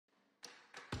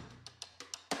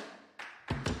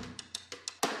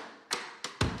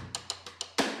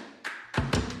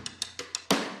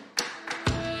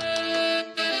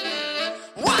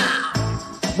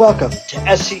Welcome to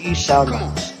SCE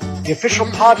Soundbites, the official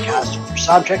podcast for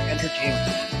Soundcheck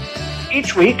Entertainment.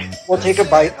 Each week, we'll take a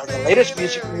bite of the latest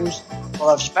music news, we'll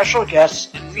have special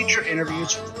guests and feature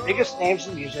interviews with the biggest names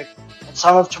in music and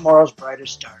some of tomorrow's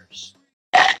brightest stars.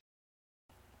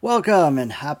 Welcome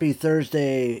and happy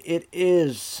Thursday. It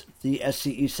is the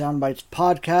SCE Soundbites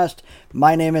podcast.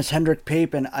 My name is Hendrik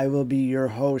Pape and I will be your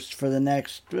host for the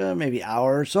next maybe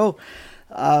hour or so.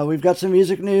 We've got some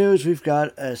music news, we've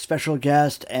got a special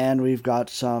guest, and we've got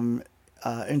some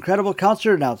incredible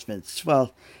concert announcements.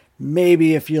 Well,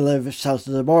 maybe if you live south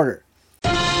of the border.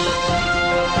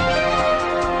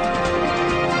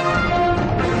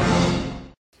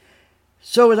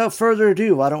 So without further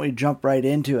ado, why don't we jump right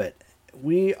into it?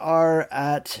 We are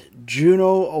at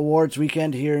Juno Awards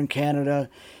weekend here in Canada.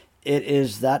 It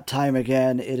is that time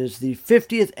again. It is the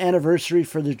 50th anniversary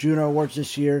for the Juno Awards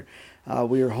this year.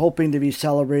 We are hoping to be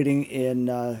celebrating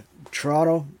in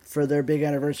Toronto for their big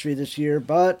anniversary this year,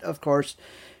 but of course,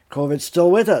 COVID's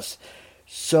still with us,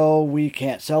 so we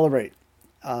can't celebrate.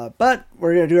 But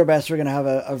we're going to do our best. We're going to have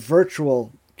a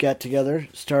virtual get-together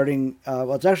starting,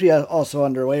 it's actually also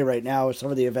underway right now with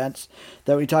some of the events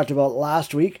that we talked about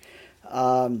last week.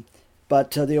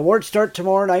 But the awards start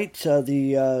tomorrow night,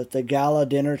 the gala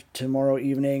dinner tomorrow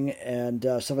evening, and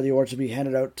some of the awards will be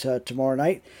handed out tomorrow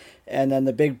night. And then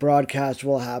the big broadcast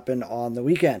will happen on the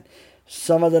weekend.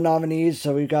 Some of the nominees,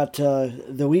 so we've got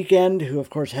The Weeknd, who of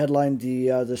course headlined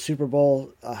the Super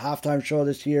Bowl halftime show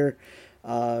this year.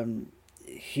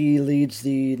 He leads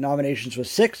the nominations with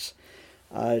 6.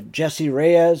 Jesse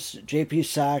Reyes, JP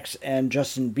Sachs, and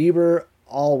Justin Bieber,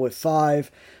 all with 5.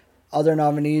 Other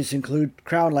nominees include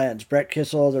Crownlands, Brett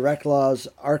Kissel, The Reclaws,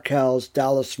 Arkells,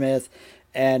 Dallas Smith,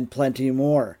 and plenty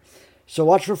more. So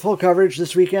watch for full coverage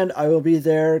this weekend. I will be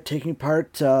there taking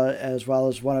part as well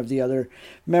as one of the other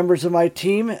members of my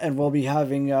team, and we'll be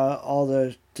having all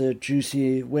the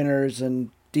juicy winners and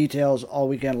details all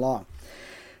weekend long.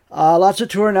 Lots of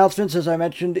tour announcements, as I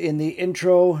mentioned in the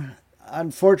intro.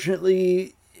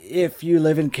 Unfortunately, if you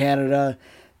live in Canada,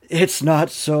 it's not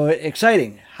so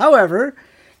exciting. However,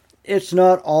 it's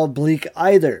not all bleak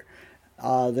either.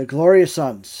 The Glorious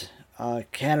Sons,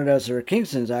 Canada's, or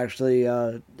Kingston's actually,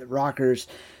 rockers,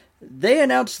 they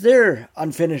announced their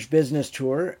Unfinished Business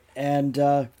tour, and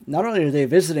not only are they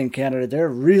visiting Canada, they're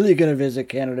really going to visit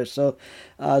Canada. So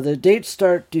the dates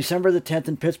start December the 10th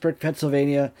in Pittsburgh,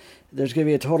 Pennsylvania. There's going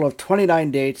to be a total of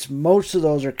 29 dates. Most of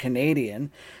those are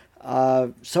Canadian.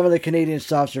 Some of the Canadian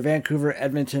stops are Vancouver,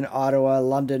 Edmonton, Ottawa,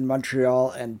 London,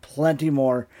 Montreal, and plenty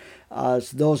more. So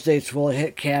those dates will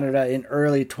hit Canada in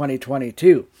early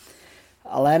 2022.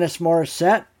 Alanis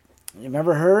Morissette, you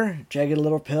remember her? Jagged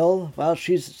Little Pill? Well,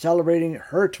 she's celebrating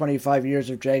her 25 years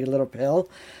of Jagged Little Pill,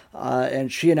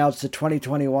 and she announced the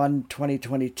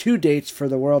 2021-2022 dates for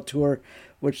the World Tour,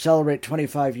 which celebrate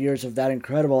 25 years of that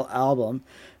incredible album.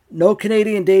 No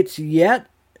Canadian dates yet,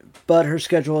 but her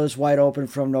schedule is wide open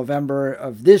from November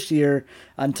of this year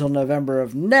until November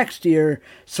of next year,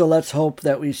 so let's hope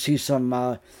that we see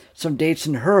some dates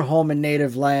in her home and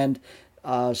native land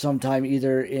sometime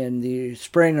either in the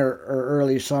spring or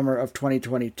early summer of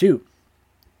 2022.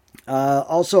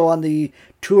 Also on the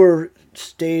tour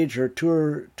stage or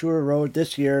tour road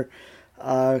this year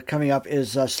coming up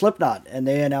is Slipknot, and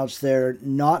they announced their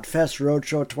Knotfest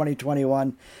Roadshow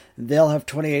 2021. They'll have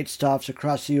 28 stops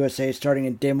across the USA starting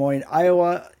in Des Moines,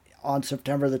 Iowa on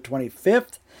September the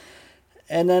 25th.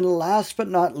 And then last but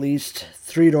not least,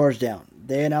 Three Doors Down.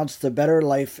 They announced the Better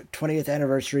Life 20th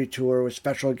Anniversary Tour with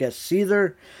special guest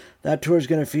Seether. That tour is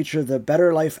going to feature the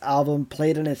Better Life album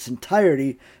played in its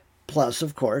entirety, plus,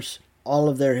 of course, all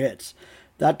of their hits.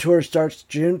 That tour starts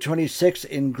June 26th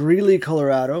in Greeley,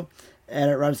 Colorado, and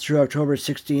it runs through October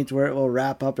 16th, where it will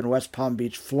wrap up in West Palm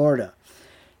Beach, Florida.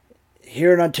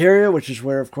 Here in Ontario, which is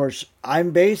where, of course,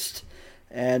 I'm based,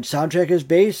 and Soundcheck is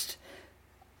based,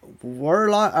 our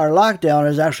lockdown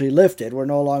is actually lifted. We're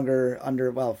no longer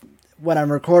under, well, when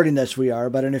I'm recording this we are,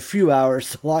 but in a few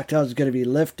hours the lockdown is going to be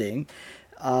lifting.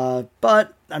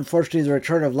 But unfortunately the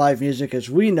return of live music as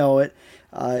we know it,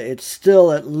 it's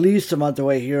still at least a month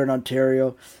away here in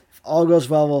Ontario. If all goes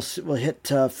well, we'll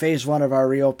hit phase 1 of our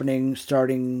reopening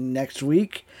starting next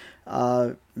week,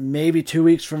 maybe 2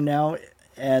 weeks from now.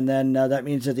 And then that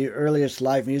means that the earliest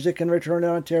live music can return in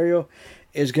Ontario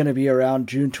is going to be around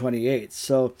June 28th.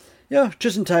 So,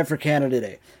 just in time for Canada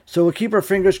Day. So we'll keep our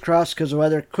fingers crossed because the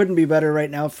weather couldn't be better right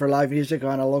now for live music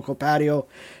on a local patio.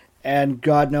 And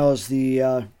God knows the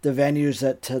venues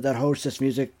that host this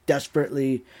music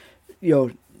desperately,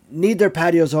 need their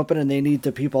patios open and they need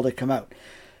the people to come out.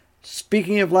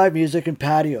 Speaking of live music and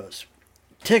patios,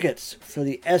 tickets for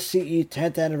the SCE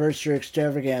 10th Anniversary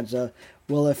Extravaganza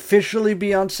will officially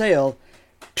be on sale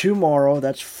tomorrow.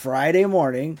 That's Friday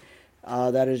morning.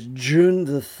 That is June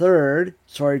the 4th.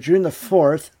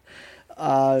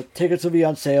 Tickets will be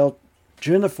on sale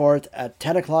June the 4th at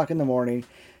 10 o'clock in the morning.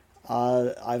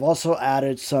 I've also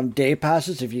added some day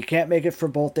passes. If you can't make it for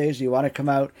both days, you want to come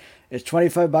out, it's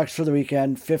 $25 for the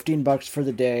weekend, $15 for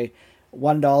the day.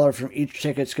 $1 from each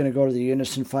ticket is going to go to the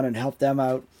Unison Fund and help them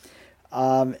out.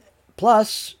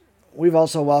 Plus, we've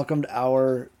also welcomed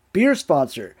our beer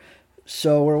sponsor.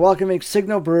 So we're welcoming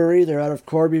Signal Brewery. They're out of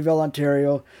Corbyville,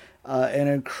 Ontario. An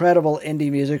incredible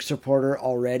indie music supporter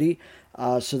already.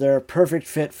 So they're a perfect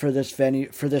fit for this venue,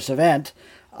 for this event.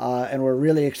 And we're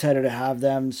really excited to have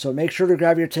them. So make sure to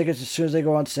grab your tickets as soon as they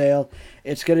go on sale.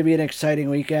 It's going to be an exciting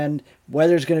weekend.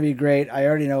 Weather's going to be great. I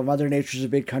already know Mother Nature's a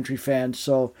big country fan,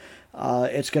 so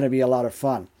it's going to be a lot of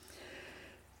fun.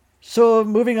 So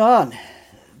moving on.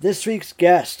 This week's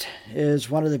guest is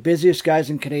one of the busiest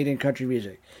guys in Canadian country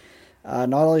music.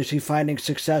 Not only is he finding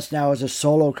success now as a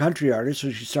solo country artist,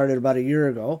 which he started about a year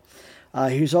ago,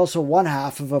 he's also one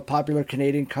half of a popular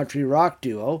Canadian country rock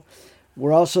duo.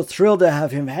 We're also thrilled to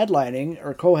have him headlining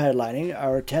or co-headlining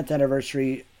our 10th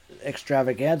anniversary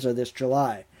extravaganza this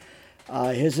July.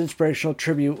 His inspirational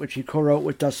tribute, which he co-wrote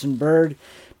with Dustin Bird,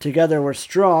 Together We're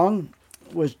Strong,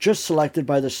 was just selected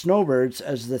by the Snowbirds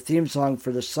as the theme song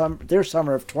for their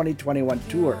summer of 2021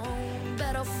 tour.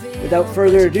 Without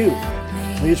further ado,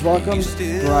 please welcome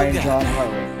Brian John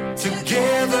Harwood.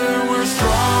 Together we're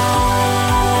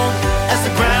strong as the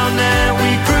ground that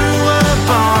we grew up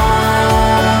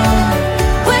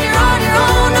on. When you're on your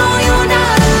own, no, you're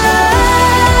not alone.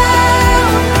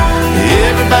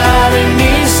 Everybody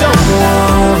needs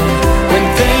someone when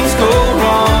things go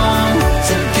wrong.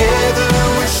 Together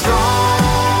we're strong.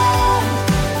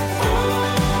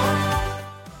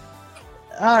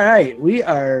 All right, we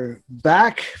are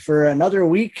back for another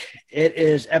week. It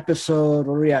is episode,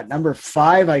 where are we at? Number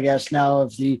 5, I guess, now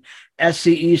of the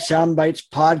SCE Soundbites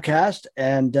podcast.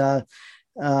 And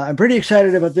I'm pretty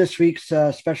excited about this week's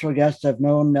special guest. I've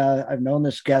known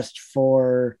this guest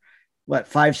for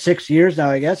 5-6 years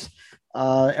now, I guess,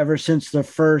 ever since the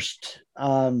first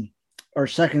or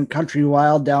second Country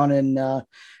Wild down in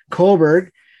Cobourg,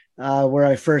 where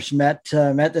I first met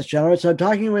this gentleman. So I'm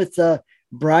talking with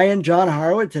Brian John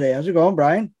Harwood today. How's it going,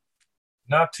 Brian?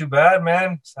 Not too bad,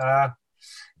 man.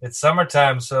 It's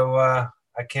summertime, so I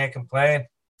can't complain.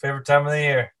 Favorite time of the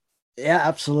year. Yeah,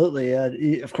 absolutely.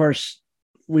 Of course,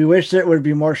 we wish there would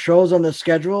be more shows on the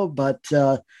schedule, but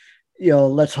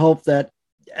let's hope that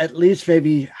at least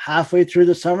maybe halfway through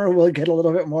the summer we'll get a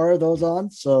little bit more of those on.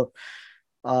 So,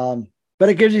 but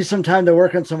it gives you some time to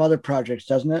work on some other projects,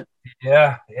 doesn't it?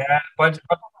 Yeah. But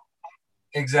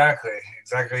exactly.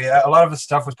 Yeah, a lot of the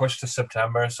stuff was pushed to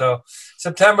September, so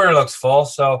September looks full.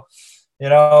 So,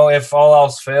 if all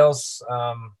else fails,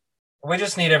 we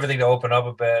just need everything to open up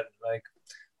a bit. Like,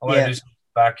 I want to do some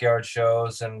backyard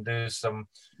shows and do some,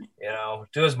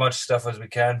 do as much stuff as we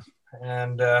can,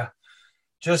 and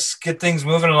just get things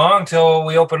moving along till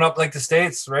we open up like the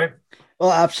States, right?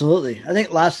 Well, absolutely. I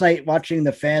think last night watching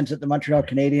the fans at the Montreal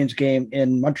Canadiens game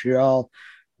in Montreal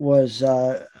was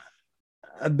a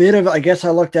bit of, I guess I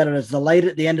looked at it as the light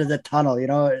at the end of the tunnel.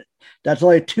 That's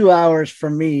only 2 hours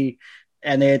from me,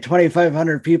 and they had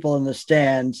 2,500 people in the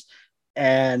stands.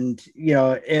 And,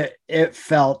 it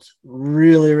felt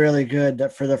really, really good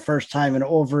that for the first time in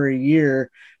over a year,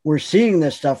 we're seeing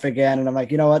this stuff again. And I'm like,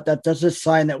 you know what, that's a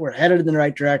sign that we're headed in the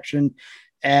right direction.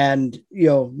 And,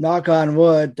 knock on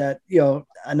wood that,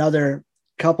 another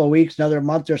couple of weeks, another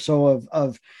month or so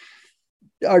of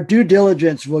our due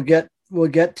diligence will get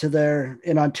to there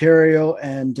in Ontario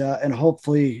and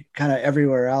hopefully kind of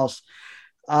everywhere else.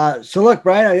 So look,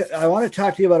 Brian, I want to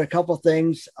talk to you about a couple of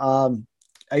things.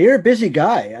 You're a busy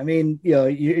guy. I mean,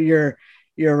 you're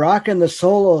rocking the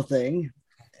solo thing,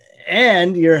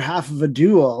 and you're half of a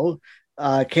duo,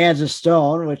 Kansas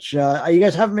Stone, which you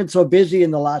guys haven't been so busy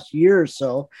in the last year or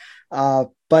so.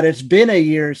 But it's been a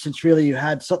year since really you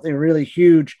had something really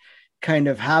huge kind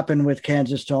of happen with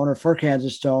Kansas Stone or for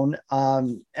Kansas Stone.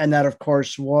 And that, of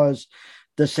course, was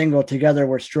the single Together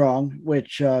We're Strong,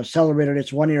 which celebrated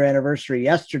its 1-year anniversary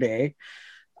yesterday.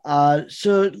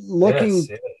 So looking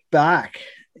back,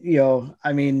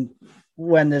 I mean,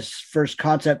 when this first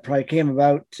concept probably came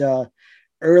about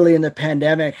early in the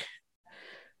pandemic,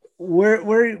 what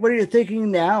are you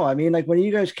thinking now? I mean, like when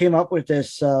you guys came up with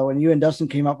this, when you and Dustin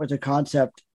came up with the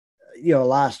concept,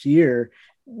 last year,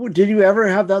 did you ever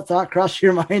have that thought cross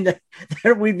your mind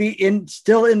that we'd be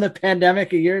still in the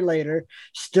pandemic a year later,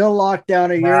 still locked down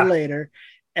a year later,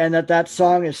 and that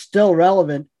song is still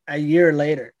relevant a year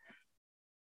later?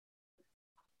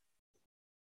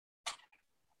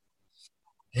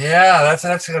 Yeah,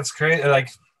 that's crazy. Like,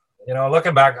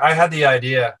 looking back, I had the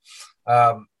idea.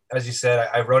 As you said,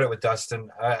 I wrote it with Dustin.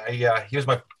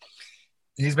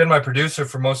 He's been my producer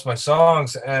for most of my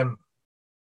songs, and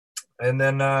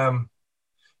then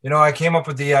I came up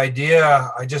with the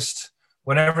idea.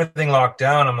 When everything locked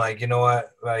down, I'm like, you know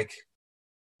what, like,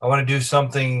 I want to do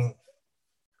something,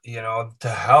 to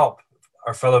help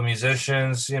our fellow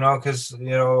musicians, because a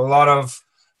lot of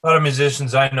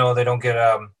musicians I know, they don't get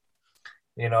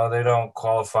they don't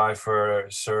qualify for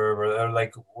CERB, or they're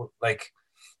like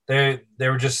they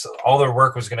were just, all their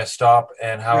work was going to stop,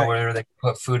 and however Right. they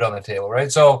put food on the table,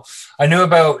 right? So I knew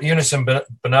about Unison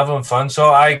Benevolent Fund, so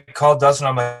I called Dustin.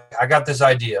 I'm like, I got this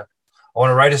idea. I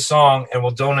want to write a song, and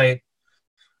we'll donate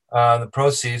the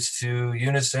proceeds to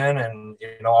Unison, and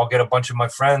I'll get a bunch of my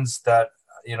friends that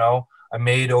I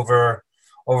made over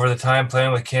the time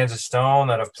playing with Kansas Stone,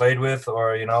 that I've played with,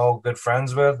 or good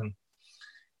friends with,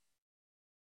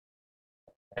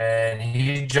 and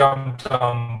he jumped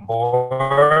on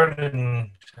board.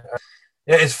 And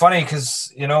yeah, it's funny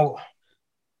because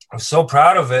I'm so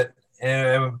proud of it,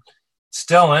 and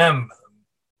still am.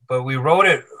 But we wrote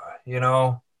it,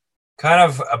 kind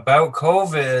of about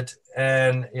COVID,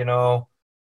 and and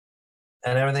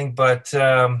everything. But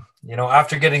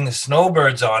after getting the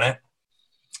Snowbirds on it,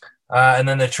 and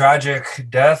then the tragic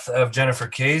death of Jennifer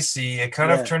Casey, it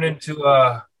kind of turned into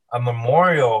a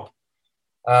memorial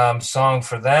song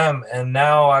for them. And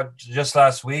now, just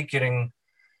last week, getting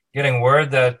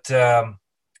word that they're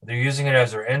using it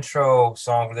as their intro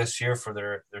song for this year for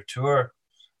their tour.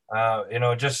 I'm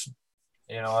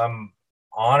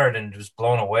honored and just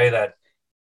blown away that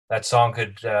song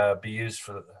could be used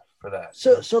for that.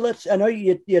 So let's. I know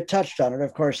you touched on it.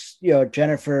 Of course,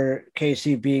 Jennifer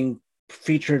Casey being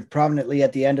featured prominently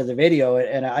at the end of the video,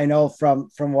 and I know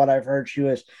from what I've heard, she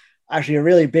was actually a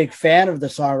really big fan of the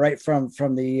song right from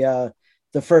the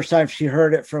first time she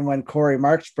heard it, from when Corey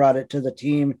Marks brought it to the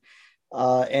team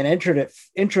and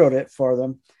introed it for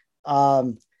them.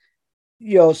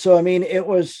 So I mean, it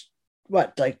was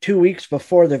like 2 weeks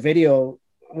before the video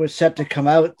was set to come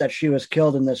out that she was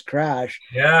killed in this crash.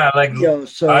 Yeah, like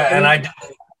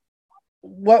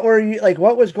what were you like?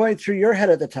 What was going through your head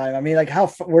at the time? I mean, like,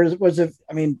 how was it?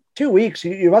 I mean, 2 weeks.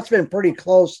 You must have been pretty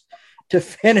close to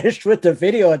finished with the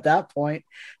video at that point,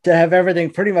 to have everything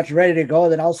pretty much ready to go.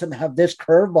 Then all of a sudden have this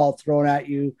curveball thrown at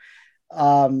you.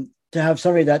 To have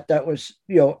somebody that was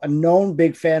a known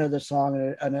big fan of the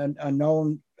song, and a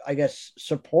known, I guess,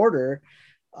 supporter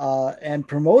and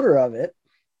promoter of it,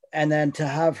 and then to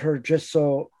have her just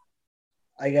so,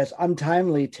 I guess,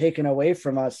 untimely taken away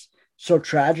from us so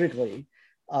tragically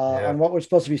on what was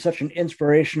supposed to be such an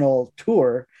inspirational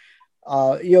tour.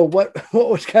 What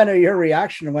was kind of your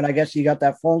reaction when, I guess, you got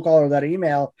that phone call or that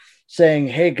email saying,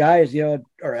 "Hey guys," or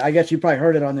I guess you probably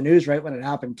heard it on the news right when it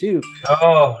happened too?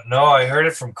 No, I heard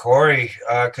it from Corey,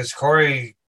 because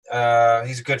Corey,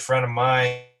 he's a good friend of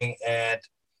mine, and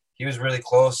he was really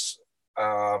close.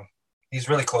 He's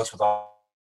really close with all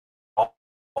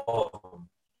of them.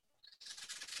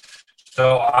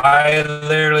 So I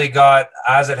literally got,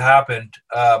 as it happened,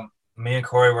 me and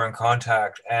Corey were in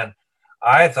contact, and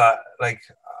I thought, like,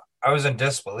 I was in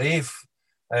disbelief,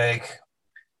 like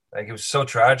it was so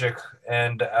tragic.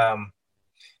 And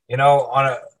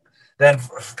then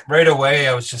right away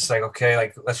I was just like, okay,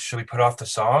 like, should we put off the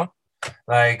song?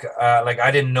 Like I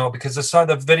didn't know, because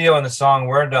the video and the song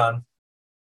were done,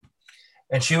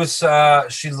 and she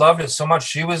loved it so much.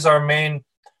 She was our main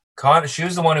she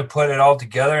was the one who put it all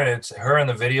together, and it's her in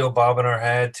the video bobbing her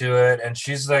head to it, and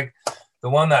she's like the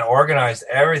one that organized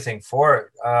everything for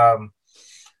it.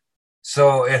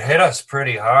 So it hit us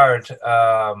pretty hard,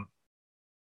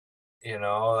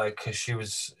 like, because she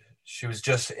was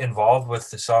just involved with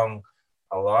the song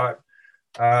a lot.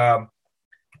 And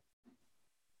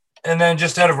then,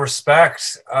 just out of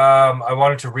respect, I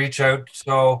wanted to reach out.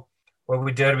 So what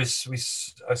we did was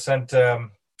I sent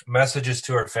messages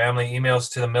to her family,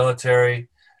 emails to the military,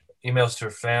 emails to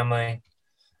her family,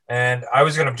 and I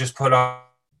was going to just put on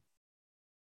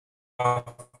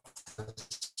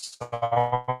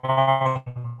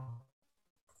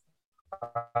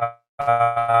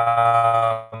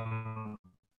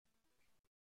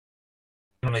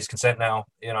family's consent now,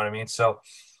 you know what I mean? So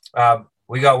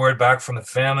we got word back from the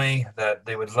family that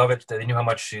they would love it, that they knew how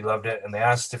much she loved it, and they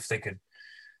asked if they could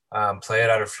play it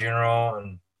at her funeral.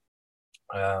 And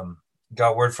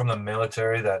got word from the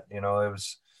military that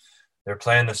they're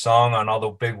playing the song on all the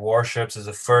big warships as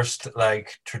the first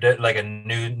like a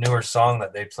newer song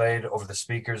that they played over the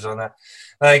speakers on that.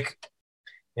 Like,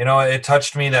 it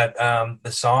touched me that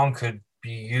the song could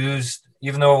be used,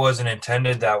 even though it wasn't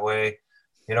intended that way,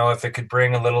 if it could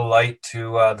bring a little light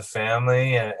to the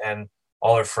family and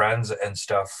all her friends and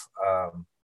stuff,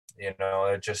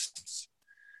 it just,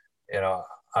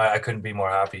 I couldn't be more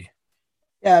happy.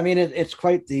 Yeah, I mean, it's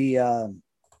quite the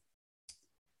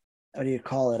how do you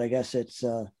call it? I guess it's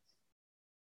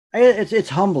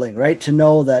humbling, right, to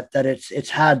know that it's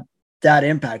had that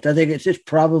impact. I think it's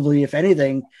probably, if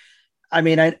anything, I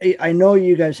mean, I know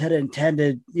you guys had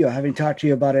intended, having talked to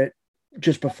you about it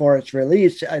just before it's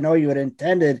released, I know you had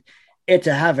intended it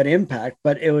to have an impact,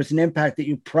 but it was an impact that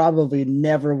you probably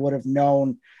never would have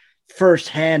known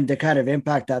firsthand the kind of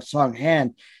impact that song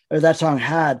had.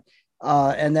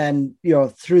 And then,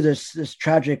 through this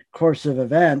tragic course of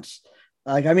events,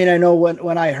 like, I mean, I know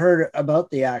when I heard about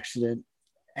the accident,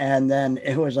 and then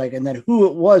it was like, and then who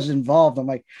it was involved, I'm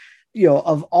like,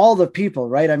 of all the people,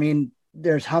 right? I mean,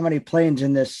 there's how many planes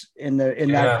in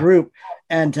that group,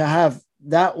 and to have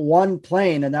that one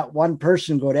plane and that one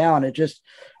person go down, it just,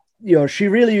 she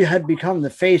really had become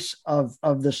the face of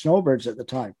the Snowbirds at the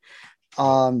time.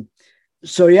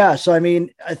 So I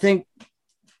mean, I think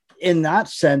in that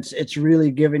sense, it's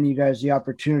really given you guys the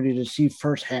opportunity to see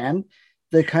firsthand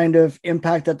the kind of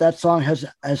impact that song has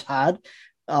had.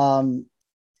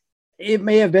 It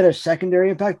may have been a secondary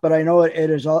impact, but I know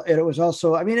it was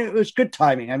also, I mean, it was good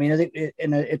timing. I mean, I think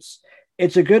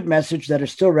it's a good message that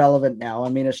is still relevant now. I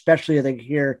mean, especially I think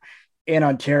here in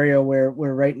Ontario, where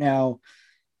right now,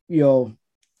 well,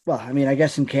 I mean, I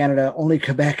guess in Canada, only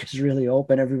Quebec is really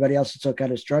open. Everybody else is still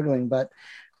kind of struggling, but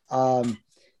I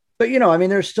mean,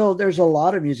 there's a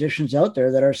lot of musicians out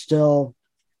there that are still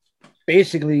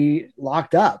basically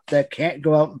locked up, that can't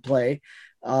go out and play.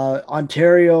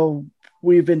 Ontario,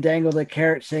 we've been dangled a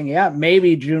carrot saying, yeah,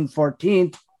 maybe June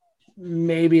 14th,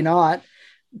 maybe not.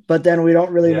 But then we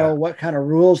don't really know what kind of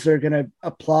rules they're going to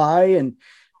apply. And,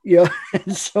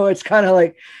 and so it's kind of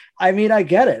like, I mean, I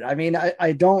get it. I mean,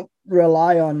 I don't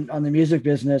rely on the music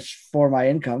business for my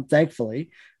income,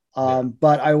 thankfully.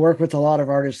 But I work with a lot of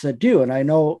artists that do, and I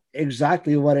know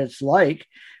exactly what it's like.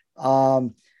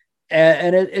 And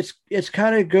it's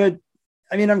kind of good.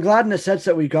 I mean, I'm glad in the sense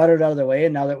that we got it out of the way,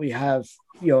 and now that we have,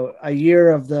 a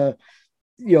year of the,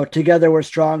 Together We're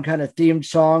Strong kind of themed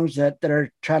songs that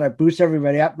are trying to boost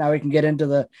everybody up. Now we can get into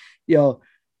the,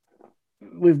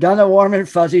 we've done the Warm and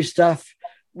Fuzzy stuff.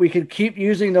 We can keep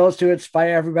using those to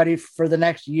inspire everybody for the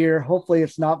next year. Hopefully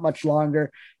it's not much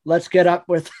longer. Let's get up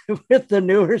with the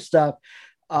newer stuff.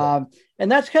 And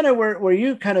that's kind of where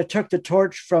you kind of took the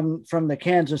torch from the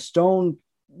Kansas Stone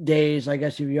days, I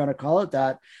guess, if you want to call it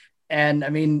that. And I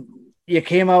mean, you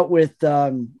came out with,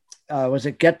 was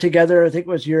it Get Together? I think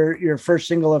was your first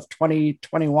single of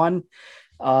 2021.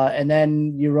 And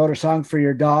then you wrote a song for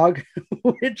your dog,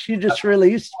 which you just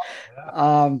released.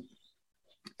 And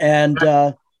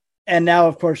now,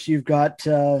 of course, you've got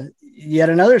yet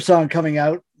another song coming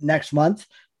out next month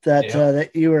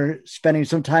that you were spending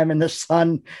some time in the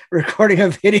sun recording a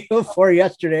video for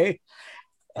yesterday.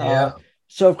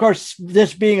 So, of course,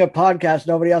 this being a podcast,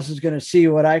 nobody else is going to see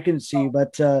what I can see.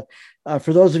 But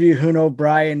for those of you who know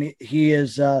Brian, he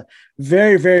is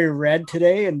very, very red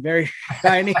today and very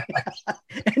shiny.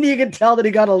 And you can tell that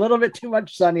he got a little bit too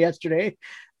much sun yesterday.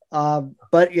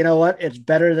 But you know what? It's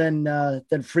better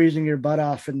than freezing your butt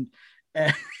off and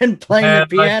playing the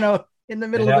piano in the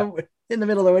middle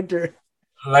of the winter.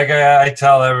 Like I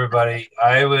tell everybody,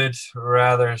 I would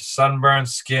rather sunburned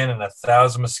skin and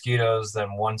 1,000 mosquitoes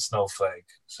than one snowflake.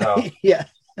 So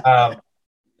I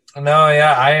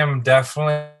am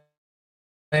definitely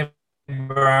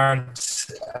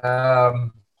burnt.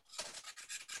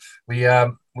 We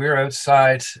were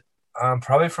outside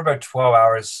probably for about 12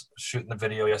 hours shooting the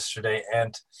video yesterday,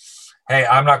 and hey,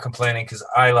 I'm not complaining because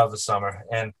I love the summer.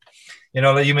 And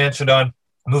that you mentioned on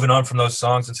moving on from those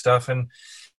songs and stuff, and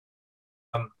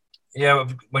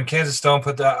when Kansas Stone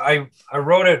put that, I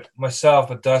wrote it myself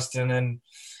with Dustin, and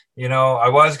I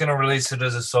was going to release it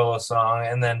as a solo song,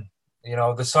 and then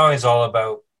the song is all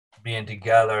about being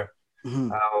together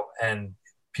and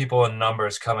people in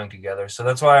numbers coming together. So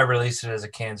that's why I released it as a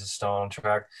Kansas Stone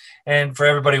track. And for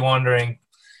everybody wondering,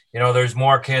 there's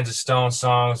more Kansas Stone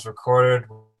songs recorded.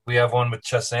 We have one with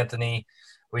Chess Anthony.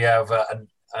 We have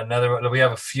another. We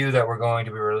have a few that we're going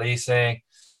to be releasing.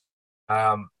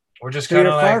 We're just kind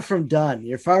of far from done.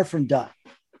 You're far from done.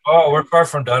 Oh, we're far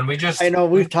from done. I know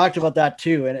we've talked about that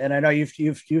too, and I know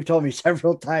you've told me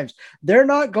several times they're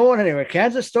not going anywhere.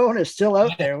 Kansas Stone is still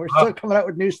out there. We're still coming out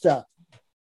with new stuff.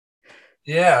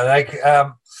 Yeah,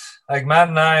 like Matt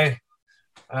and I,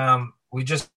 we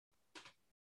just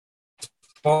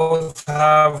both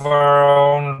have our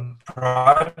own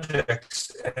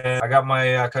projects. And I got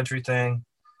my country thing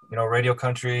radio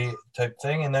country type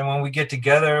thing. And then when we get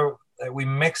together, we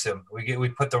mix them. We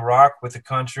put the rock with the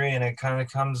country, and it kind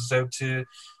of comes out to,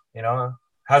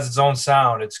 has its own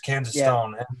sound. It's Kansas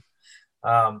Stone.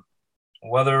 And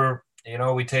whether,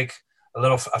 we take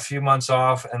a few months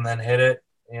off and then hit it.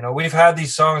 We've had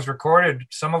these songs recorded.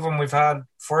 Some of them we've had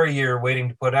for a year waiting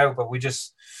to put out, but we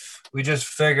just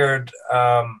figured,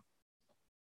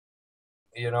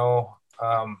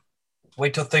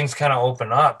 wait till things kind of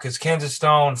open up, because Kansas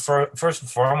Stone, first and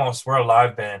foremost, we're a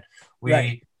live band.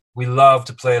 We love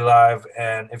to play live,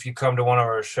 and if you come to one of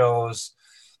our shows,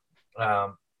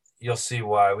 you'll see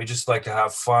why. We just like to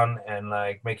have fun and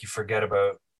like make you forget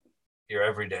about your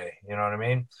everyday. You know what I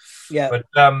mean? Yeah. But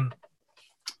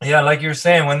like you were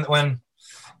saying, when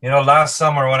last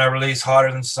summer when I released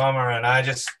Hotter Than Summer, and I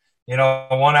just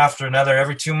one after another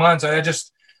every 2 months,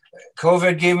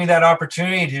 COVID gave me that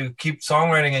opportunity to keep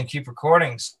songwriting and keep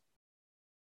recording.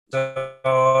 So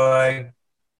I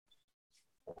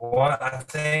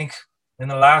think in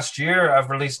the last year I've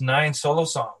released 9 solo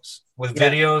songs with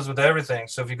videos, with everything.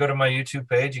 So if you go to my YouTube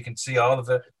page, you can see all of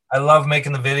it. I love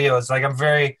making the videos. Like, I'm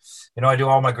very, I do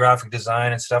all my graphic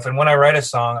design and stuff. And when I write a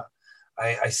song,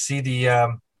 I see the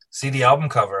album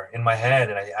cover in my head,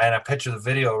 and I picture the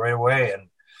video right away. And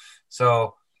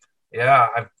so,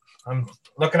 I'm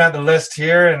looking at the list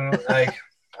here, and like,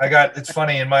 it's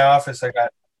funny, in my office, I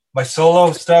got my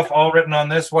solo stuff all written on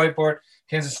this whiteboard,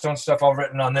 Kansas Stone stuff all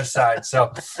written on this side.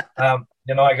 So, I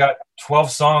got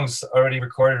 12 songs already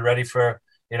recorded, ready for,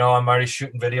 I'm already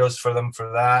shooting videos for them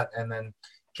for that. And then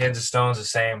Kansas Stone's the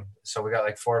same. So we got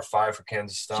like 4 or 5 for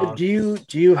Kansas Stone. So do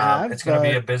you have, it's going to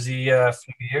be a busy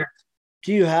few years.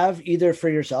 Do you have, either for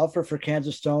yourself or for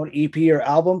Kansas Stone, EP or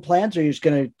album plans, or are you just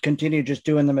going to continue just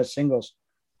doing them as singles?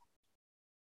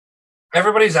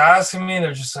 Everybody's asking me.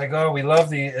 They're just like, "Oh, we love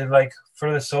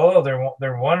for the solo."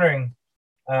 They're wondering.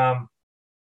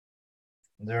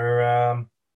 They're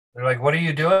like, "What are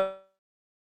you doing?"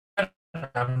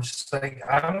 I'm just like,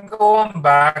 I'm going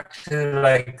back to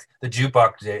like the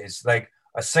jukebox days, like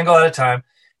a single at a time.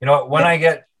 When I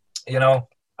get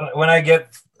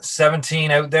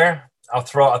 17 out there, I'll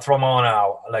throw them on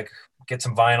out, like get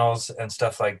some vinyls and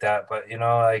stuff like that. But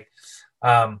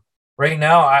right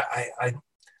now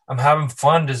I'm having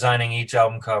fun designing each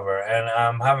album cover, and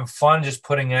I'm having fun just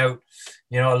putting out,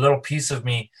 a little piece of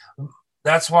me.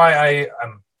 That's why I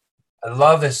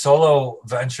love this solo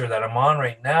venture that I'm on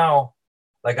right now.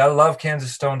 Like, I love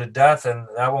Kansas Stone to death, and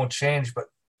that won't change. But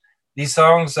these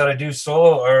songs that I do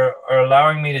solo are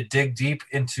allowing me to dig deep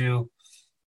into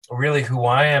really who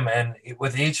I am. And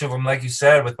with each of them, like you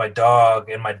said, with my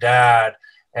dog and my dad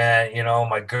and,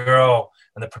 my girl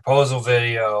and the proposal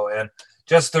video, and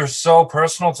just, they're so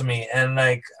personal to me. And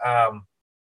like,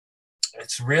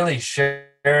 it's really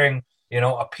sharing,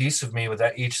 a piece of me with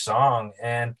each song.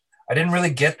 And I didn't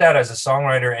really get that as a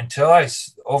songwriter until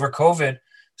over COVID,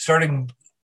 started,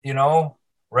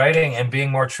 writing and being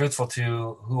more truthful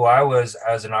to who I was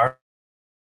as an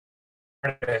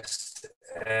artist.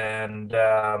 And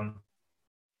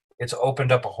it's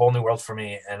opened up a whole new world for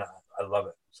me, and I love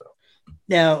it.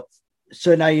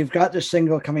 So now you've got this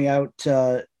single coming out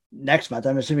next month.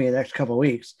 I'm assuming in the next couple of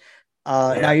weeks.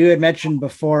 Now, you had mentioned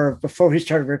before we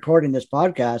started recording this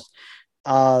podcast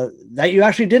that you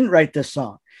actually didn't write this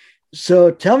song. So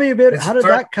tell me a bit, how did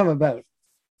that come about?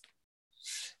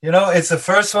 It's the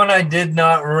first one I did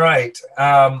not write.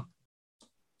 And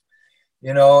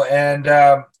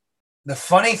the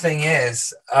funny thing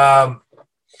is,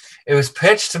 it was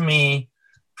pitched to me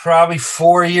probably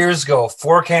 4 years ago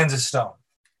for Kansas Stone.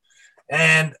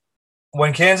 And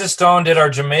when Kansas Stone did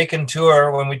our Jamaican tour,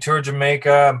 when we toured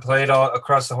Jamaica and played all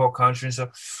across the whole country and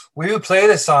stuff, we would play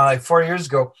this song like 4 years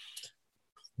ago.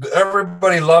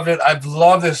 Everybody loved it. I've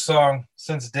loved this song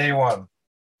since day one.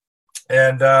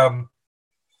 And,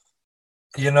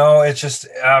 it's just,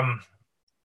 I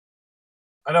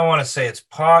don't want to say it's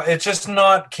just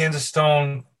not Kansas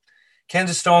Stone.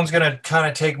 Kansas Stone's going to kind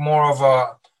of take more of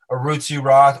a rootsy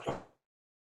rock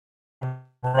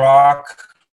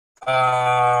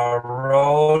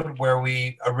road where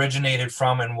we originated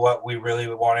from and what we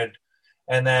really wanted.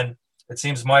 And then it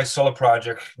seems my solo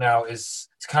project now it's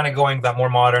kind of going that more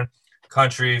modern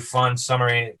country, fun,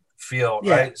 summery feel,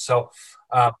 right? So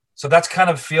that's kind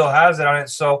of feel has it on it.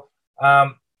 So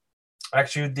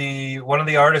actually one of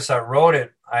the artists that wrote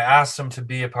it, I asked him to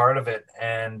be a part of it,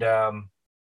 and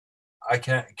I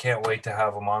can't wait to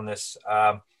have him on this.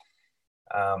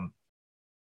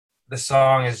 The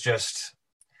song is just,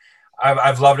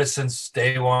 I've loved it since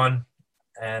day one,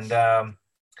 and I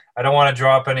don't want to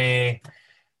drop any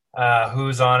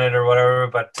who's on it or whatever,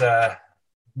 but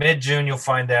mid-June you'll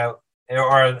find out,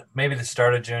 or maybe the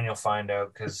start of June. You'll find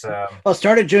out because Well,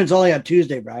 start of June's only on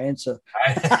Tuesday, Brian. So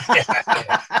I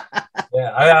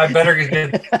better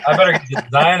get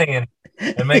designing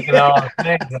and making all the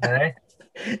things, right?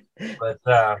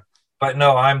 But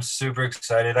no, I'm super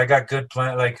excited. I got good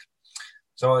plan.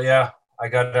 So yeah, I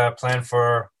got a plan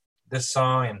for this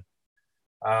song, and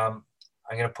I'm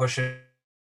gonna push it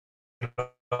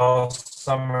all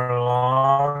summer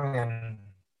long,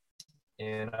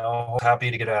 and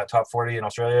happy to get a top 40 in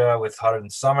Australia with Hotter Than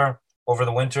Summer over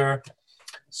the winter.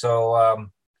 So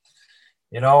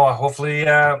hopefully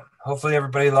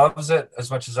everybody loves it as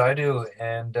much as I do,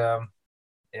 and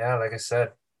like I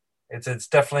said, it's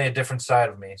definitely a different side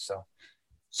of me. So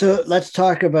let's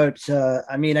talk about,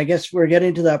 I guess we're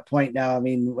getting to that point now.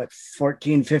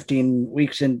 14, 15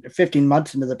 weeks and 15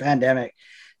 months into the pandemic.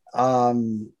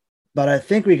 But I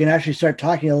think we can actually start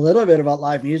talking a little bit about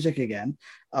live music again.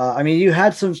 You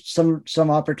had some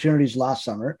opportunities last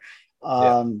summer.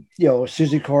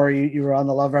 Susie Corey, you were on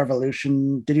the Love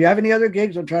Revolution. Did you have any other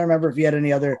gigs? I'm trying to remember if you had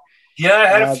any other. Yeah, I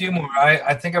had a few more.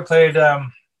 I think I played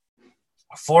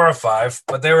 4 or 5,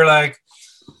 but they were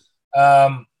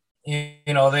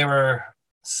they were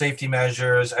safety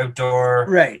measures, outdoor,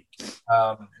 right?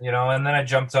 And then I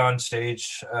jumped on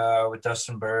stage with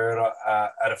Dustin Bird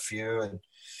at a few, and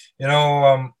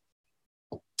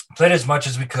played as much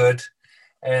as we could,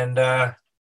 and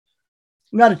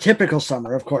not a typical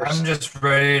summer, of course. I'm just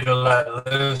ready to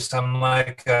let loose. I'm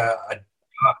like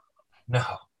no,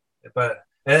 but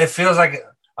it feels like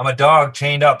I'm a dog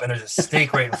chained up and there's a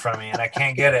steak right in front of me and I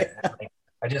can't get it.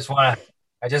 I just want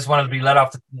to be let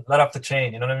off the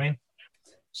chain. You know what I mean?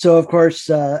 So of course,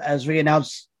 as we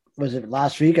announced, was it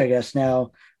last week? I guess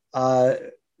now,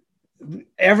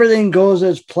 everything goes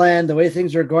as planned. The way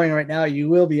things are going right now, you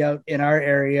will be out in our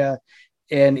area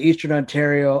in Eastern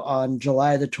Ontario on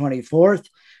July the 24th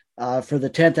for the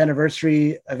 10th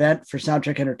anniversary event for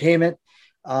Soundcheck Entertainment.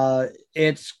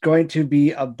 It's going to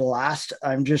be a blast.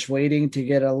 I'm just waiting to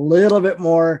get a little bit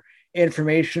more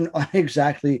information on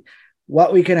exactly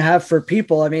what we can have for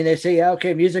people. They say, yeah,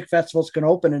 okay, music festivals can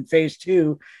open in phase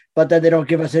 2, but then they don't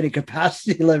give us any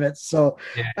capacity limits. So,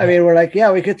 we're like,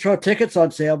 yeah, we could throw tickets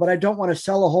on sale, but I don't want to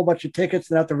sell a whole bunch of tickets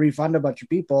and have to refund a bunch of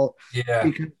people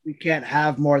because we can't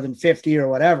have more than 50 or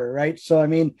whatever, right? So,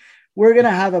 we're going to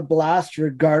have a blast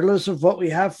regardless of what we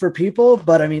have for people.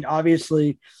 But,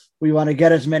 obviously, we want to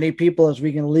get as many people as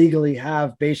we can legally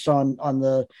have based on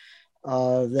the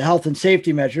health and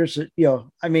safety measures.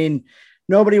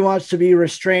 Nobody wants to be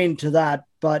restrained to that,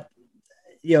 but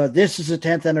this is the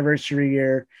 10th anniversary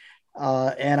year.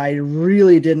 And I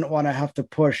really didn't want to have to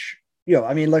push,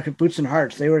 look at Boots and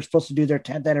Hearts. They were supposed to do their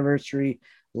 10th anniversary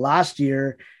last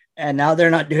year, and now they're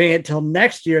not doing it till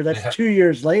next year. That's 2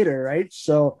 years later. Right.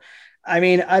 So, I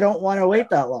don't want to wait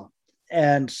that long.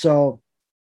 And so,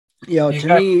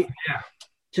 to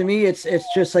me,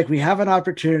 it's just like we have an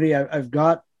opportunity. I've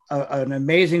got an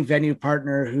amazing venue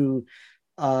partner who,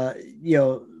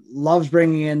 loves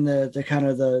bringing in the kind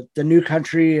of the new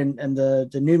country and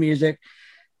the new music.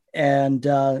 And,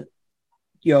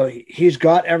 he's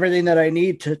got everything that I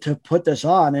need to put this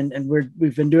on. And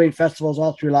we've been doing festivals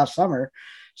all through last summer.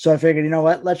 So I figured, you know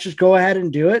what, let's just go ahead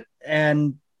and do it.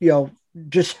 And,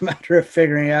 just a matter of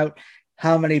figuring out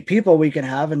how many people we can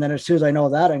have. And then as soon as I know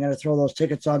that, I'm going to throw those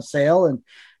tickets on sale and,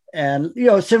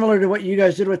 similar to what you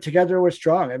guys did with Together We're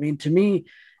Strong. To me,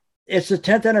 it's the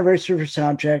 10th anniversary for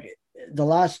Soundcheck. The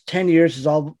last 10 years has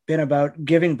all been about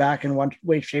giving back in one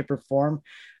way, shape, or form,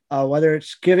 whether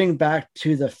it's giving back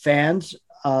to the fans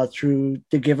through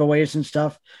the giveaways and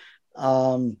stuff,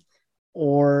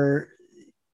 or,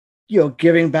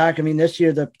 giving back. This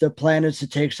year, the plan is to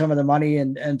take some of the money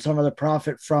and some of the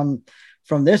profit from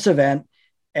this event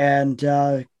and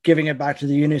giving it back to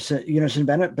the Unison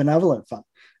Benevolent Fund.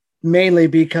 Mainly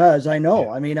because I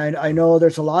know, I know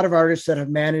there's a lot of artists that have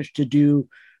managed to do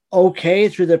okay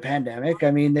through the pandemic.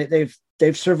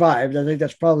 They've survived. I think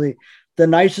that's probably the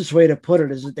nicest way to put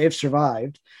it, is that they've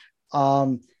survived.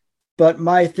 But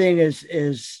my thing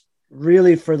is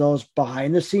really for those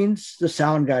behind the scenes, the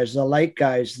sound guys, the light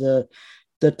guys, the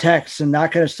techs and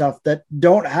that kind of stuff that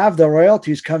don't have the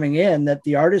royalties coming in that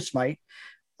the artists might.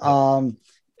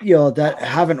 That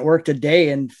haven't worked a day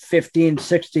in 15,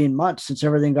 16 months since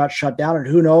everything got shut down. And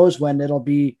who knows when it'll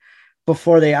be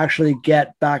before they actually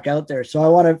get back out there. So I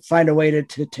want to find a way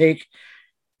to take,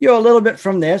 a little bit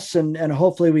from this and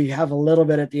hopefully we have a little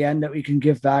bit at the end that we can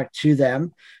give back to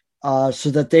them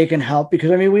so that they can help. Because,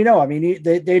 we know,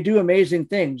 they do amazing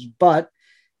things, but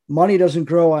money doesn't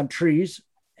grow on trees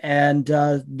and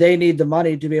they need the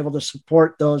money to be able to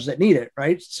support those that need it.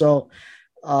 Right. So,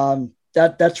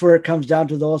 that's where it comes down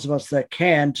to those of us that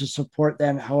can to support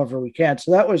them however we can.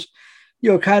 So that was,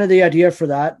 kind of the idea for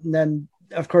that. And then,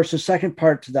 of course, the second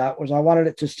part to that was I wanted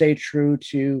it to stay true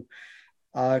to,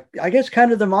 I guess,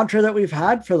 kind of the mantra that we've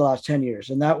had for the last 10 years.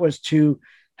 And that was to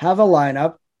have a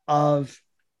lineup of,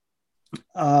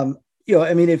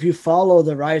 if you follow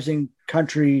the rising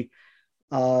country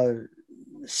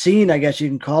scene, I guess you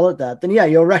can call it that, then yeah,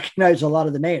 you'll recognize a lot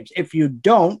of the names. If you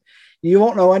don't, you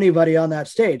won't know anybody on that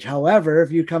stage. However,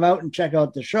 if you come out and check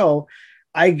out the show,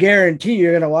 I guarantee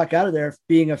you're going to walk out of there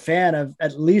being a fan of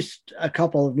at least a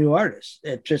couple of new artists.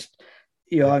 It just,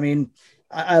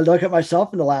 I look at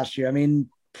myself in the last year. I mean,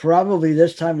 probably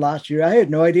this time last year, I had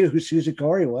no idea who Susan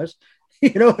Corey was.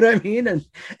 You know what I mean?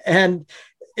 And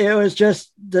it was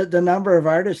just the number of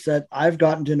artists that I've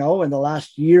gotten to know in the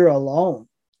last year alone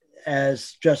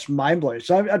as just mind blowing.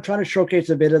 So I'm trying to showcase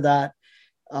a bit of that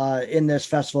in this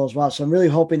festival as well. So I'm really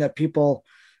hoping that people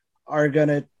are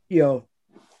going to,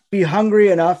 be hungry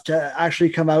enough to actually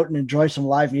come out and enjoy some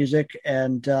live music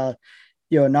and,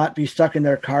 not be stuck in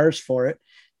their cars for it.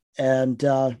 And,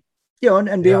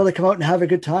 and be able to come out and have a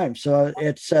good time. So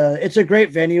it's a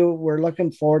great venue. We're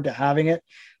looking forward to having it.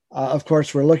 Of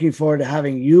course, we're looking forward to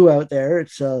having you out there.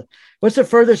 It's what's the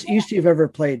furthest east you've ever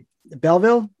played?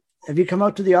 Belleville? Have you come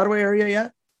out to the Ottawa area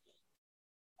yet?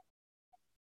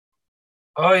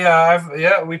 Oh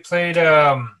yeah, we played.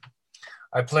 I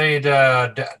played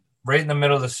right in the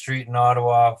middle of the street in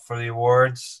Ottawa for the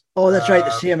awards. Oh, that's right,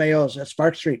 the CMAOs at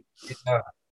Spark Street. Yeah,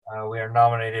 we are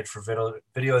nominated for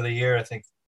video of the year. I think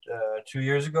 2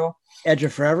 years ago. Edge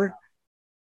of Forever.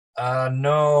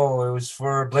 No, it was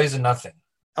for Blaze of Nothing.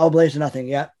 Oh, Blaze of Nothing,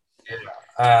 yeah.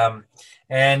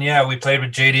 And yeah, we played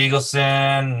with Jade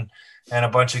Eagleson and a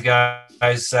bunch of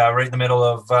guys right in the middle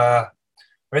of the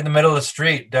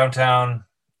street downtown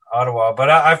Ottawa. But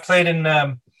I've played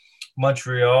in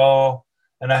Montreal,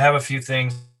 and I have a few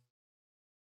things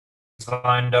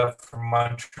lined up for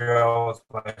Montreal with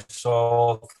my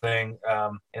soul thing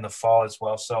in the fall as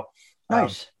well. So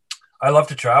nice. I love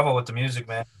to travel with the music,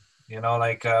 man.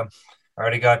 I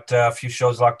already got a few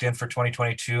shows locked in for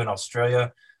 2022 in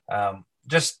Australia.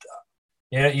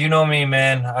 You know me,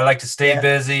 man. I like to stay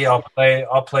busy. I'll play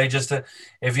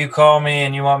if you call me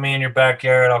and you want me in your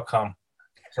backyard, I'll come.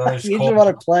 So there's you just want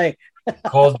to play.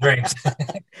 Cold drinks.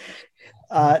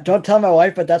 Don't tell my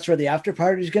wife, but that's where the after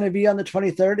party is going to be on the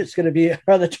 23rd. It's going to be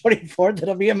on the 24th.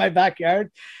 It'll be in my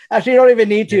backyard. Actually, you don't even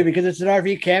need to because it's an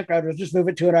RV campground. We'll just move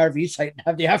it to an RV site and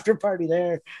have the after party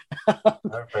there.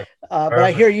 Perfect. But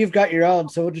I hear you've got your own,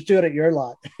 so we'll just do it at your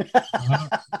lot.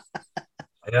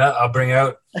 Yeah, I'll bring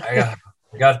out. I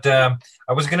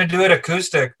was going to do it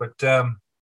acoustic, but I'm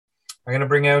going to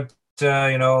bring out,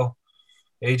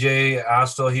 AJ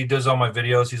Astle. He does all my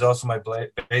videos. He's also my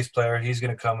bass player. He's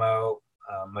going to come out.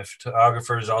 My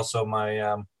photographer is also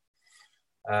my,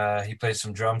 he plays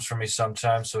some drums for me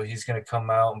sometimes. So he's going to come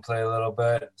out and play a little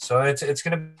bit. So it's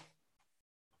going to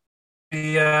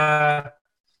be, it's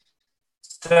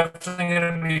definitely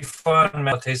going to be fun,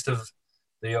 man. A taste of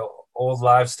the old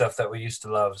live stuff that we used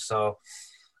to love. So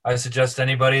I suggest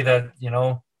anybody that,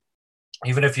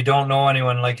 even if you don't know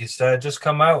anyone, like you said, just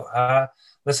come out,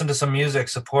 listen to some music,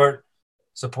 support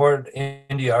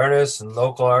indie artists and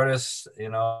local artists.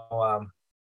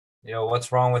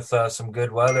 What's wrong with some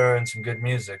good weather and some good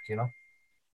music,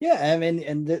 Yeah, I mean,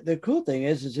 and the cool thing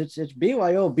is it's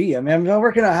BYOB. I mean, I'm not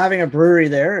working on having a brewery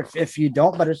there if you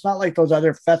don't, but it's not like those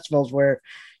other festivals where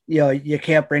you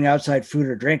can't bring outside food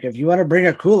or drink. If you want to bring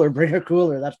a cooler, bring a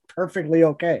cooler. That's perfectly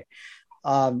okay.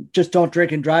 Just don't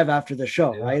drink and drive after the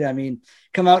show, right? I mean,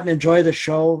 come out and enjoy the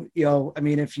show.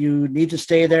 If you need to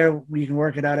stay there, we can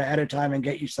work it out ahead of time and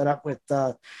get you set up with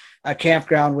a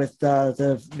campground with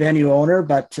the venue owner.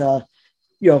 But, for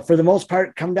the most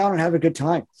part, come down and have a good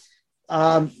time.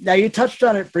 Now you touched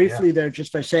on it briefly there,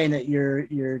 just by saying that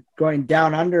you're going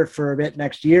down under for a bit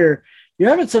next year. You're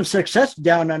having some success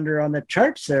down under on the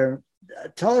charts there.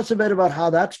 Tell us a bit about how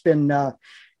that's been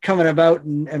coming about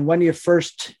and when you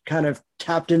first kind of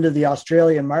tapped into the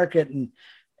Australian market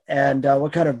and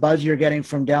what kind of buzz you're getting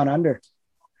from down under.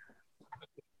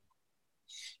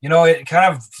 It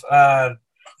kind of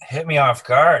hit me off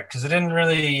guard because I didn't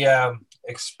really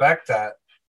expect that.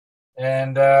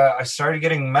 And I started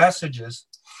getting messages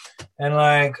and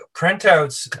like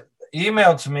printouts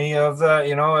emailed to me of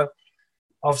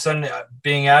all of a sudden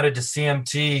being added to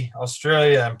CMT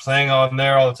Australia and playing on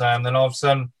there all the time. Then all of a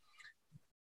sudden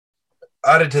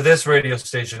added to this radio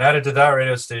station, added to that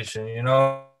radio station,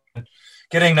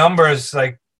 getting numbers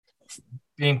like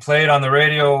being played on the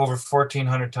radio over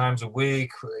 1,400 times a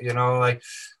week, it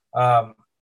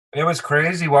was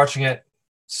crazy watching it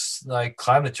like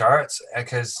climb the charts,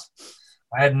 because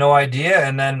I had no idea.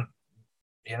 And then,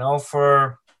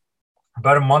 for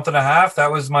about a month and a half,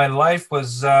 that was my life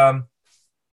was,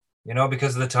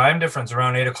 because of the time difference,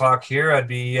 around 8 o'clock here, I'd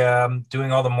be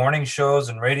doing all the morning shows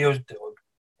and radio,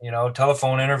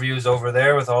 telephone interviews over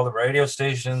there with all the radio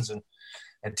stations and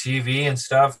TV and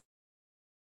stuff,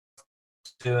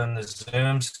 doing the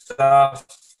Zoom stuff,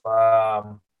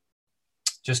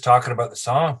 just talking about the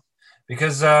song,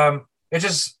 because it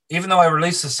just, even though I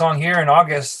released the song here in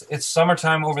August, it's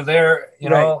summertime over there,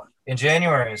 Right. in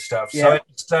January and stuff. Yeah.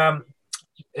 So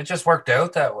it just worked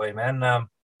out that way, man.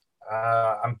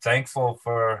 I'm thankful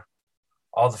for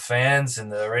all the fans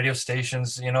and the radio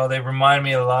stations. They remind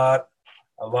me a lot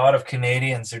of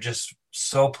Canadians. They're just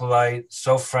so polite,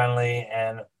 so friendly,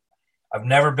 and I've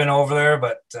never been over there,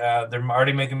 but they're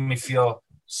already making me feel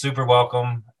super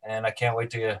welcome, and I can't wait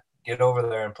to get over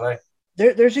there and play.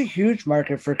 There's a huge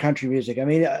market for country music. I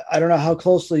mean, I don't know how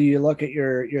closely you look at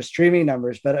your streaming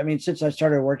numbers, but I mean, since I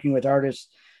started working with artists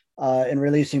and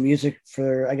releasing music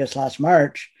for, I guess, last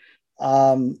March,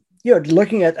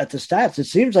 looking at the stats, it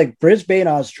seems like Brisbane,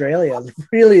 Australia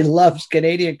really loves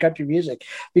Canadian country music,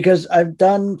 because I've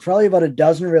done probably about a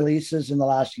dozen releases in the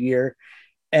last year.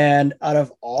 And out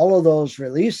of all of those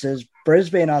releases,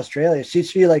 Brisbane, Australia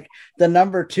seems to be like the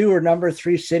number 2 or number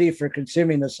 3 city for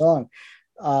consuming the song.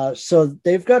 So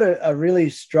they've got a really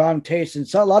strong taste, and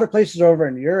so a lot of places over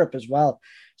in Europe as well.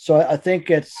 So I think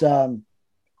it's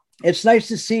nice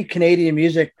to see Canadian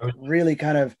music really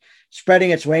kind of spreading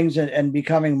its wings and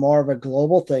becoming more of a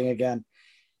global thing again.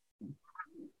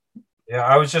 Yeah,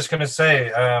 I was just going to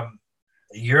say,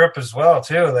 Europe as well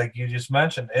too, like you just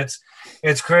mentioned.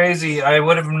 It's crazy. I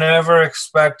would have never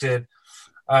expected,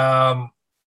 once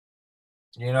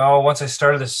I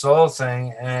started this solo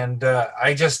thing, and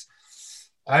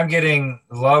I'm getting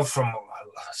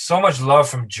so much love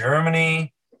from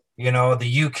Germany,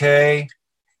 the UK,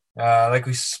 like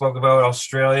we spoke about,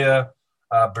 Australia,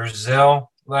 Brazil.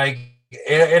 Like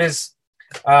it is,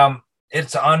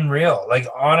 it's unreal. Like,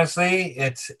 honestly,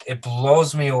 it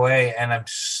blows me away, and I'm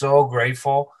so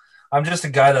grateful. I'm just a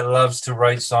guy that loves to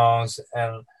write songs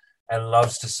and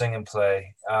loves to sing and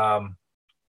play. And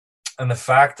the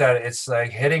fact that it's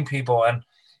like hitting people, and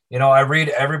I read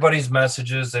everybody's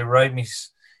messages. They write me,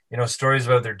 stories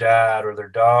about their dad or their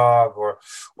dog,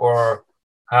 or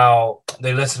how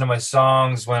they listen to my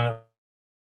songs when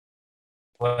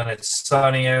it's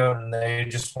sunny out and they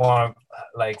just want to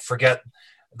like forget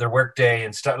their work day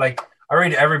and stuff. Like, I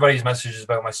read everybody's messages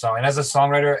about my song, and as a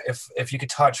songwriter, if you could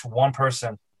touch one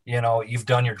person, you've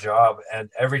done your job. And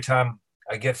every time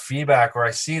I get feedback, or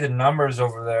I see the numbers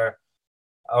over there,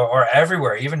 or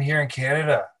everywhere, even here in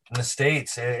Canada, in the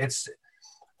States, it's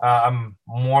I'm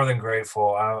more than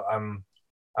grateful. I'm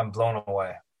blown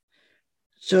away.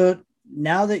 So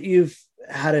now that you've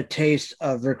had a taste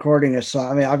of recording a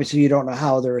song, I mean, obviously you don't know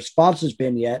how the response has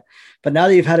been yet, but now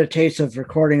that you've had a taste of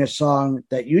recording a song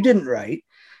that you didn't write,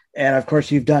 and of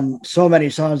course you've done so many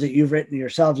songs that you've written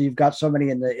yourselves, you've got so many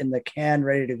in the can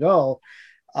ready to go.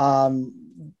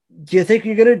 Do you think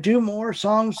you're going to do more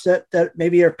songs that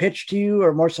maybe are pitched to you,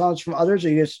 or more songs from others, or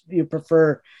you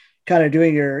prefer kind of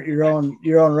doing your own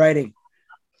writing?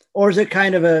 Or is it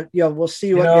kind of a, we'll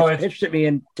see what gets pitched at me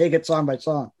and take it song by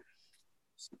song?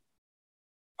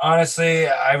 Honestly,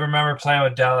 I remember playing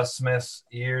with Dallas Smith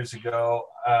years ago,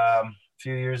 a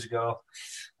few years ago,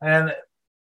 and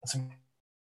some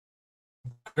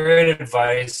great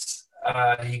advice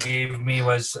he gave me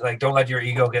was like, don't let your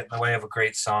ego get in the way of a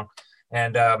great song.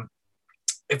 And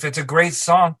if it's a great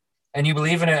song and you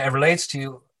believe in it, it relates to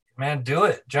you, man, do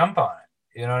it, jump on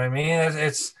it. You know what I mean?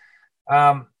 It's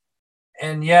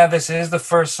and yeah, this is the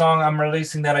first song I'm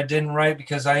releasing that I didn't write,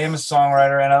 because I am a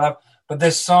songwriter and I love, but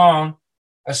this song,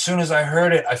 as soon as I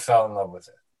heard it, I fell in love with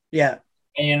it. Yeah.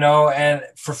 And, and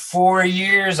for 4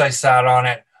 years I sat on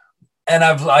it, and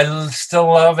I still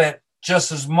love it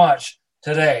just as much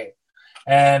today.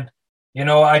 And,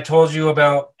 I told you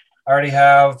about, I already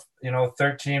have,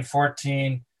 13,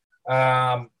 14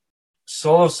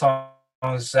 solo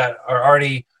songs that are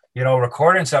already,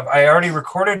 recorded and stuff. I already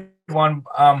recorded one.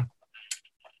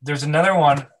 There's another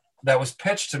one that was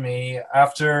pitched to me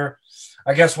after,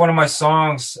 I guess, one of my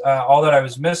songs, All That I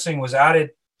Was Missing, was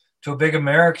added to a big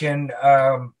American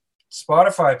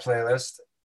Spotify playlist.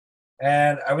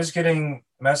 And I was getting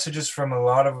messages from a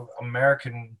lot of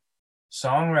American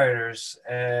songwriters.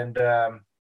 And, I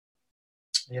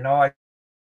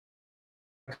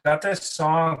got this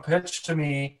song pitched to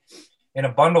me in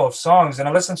a bundle of songs, and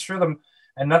I listened through them,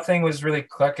 and nothing was really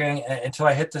clicking until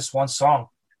I hit this one song.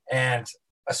 And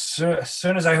as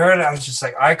soon as I heard it, I was just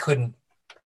like, I couldn't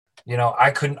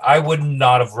I would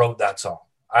not have wrote that song.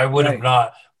 I would have Right.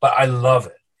 not, but I love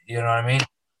it. You know what I mean?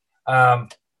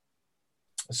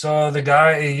 So the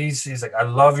guy, he's like, I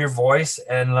love your voice,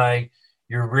 and like,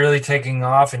 you're really taking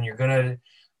off, and you're gonna,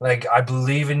 like, I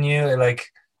believe in you. Like,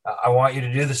 I want you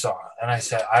to do the song. And I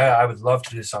said, I would love to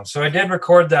do the song. So I did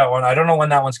record that one. I don't know when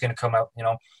that one's gonna come out.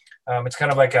 It's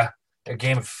kind of like a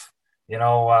game of,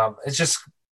 it's just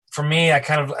for me. I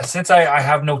kind of, since I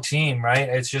have no team, right?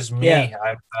 It's just me.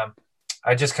 Yeah.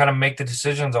 I just kind of make the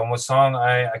decisions on what song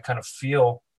I kind of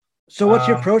feel. So what's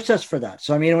your process for that?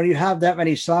 So, I mean, when you have that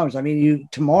many songs, I mean,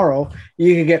 tomorrow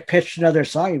you can get pitched another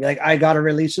song. You'd be like, I got to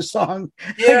release a song.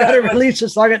 Yeah, I got to release a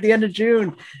song at the end of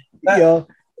June.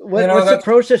 What's the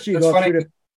process you go through?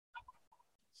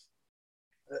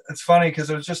 It's funny because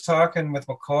I was just talking with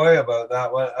McCoy about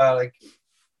that one,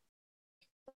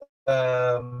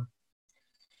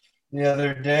 the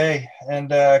other day, and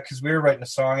because we were writing a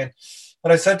song,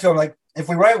 but I said to him, like, if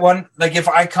we write one, like, if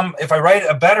I write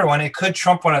a better one, it could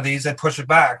trump one of these and push it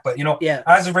back. But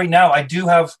as of right now, I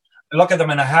look at them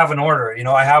and I have an order.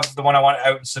 I have the one I want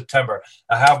out in September.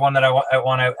 I have one that I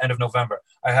want out end of November.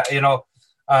 I have,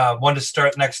 one to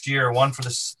start next year, one for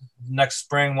the next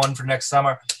spring, one for next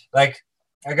summer. Like,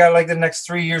 I got like the next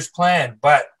 3 years planned.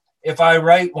 But if I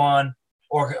write one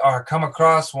or come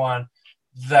across one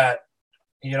that,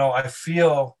 I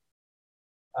feel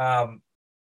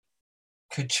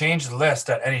could change the list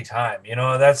at any time.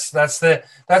 That's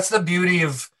the beauty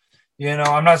of,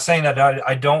 I'm not saying that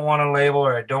I don't want a label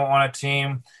or I don't want a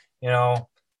team.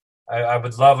 I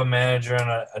would love a manager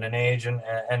and an agent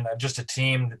and just a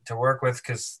team to work with,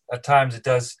 because at times it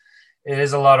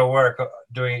is a lot of work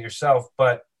doing it yourself,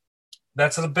 but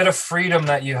that's a bit of freedom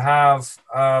that you have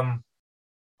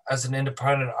as an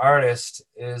independent artist,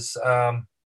 is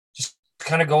just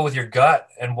kind of go with your gut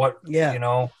and what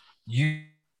you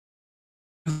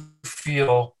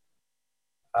feel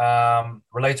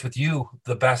relates with you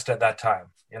the best at that time.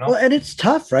 Well, and it's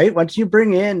tough, right? Once you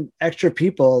bring in extra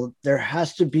people, there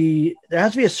has to be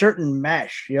a certain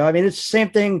mesh. I mean, it's the same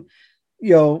thing,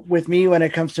 with me when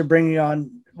it comes to bringing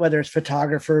on, whether it's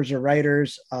photographers or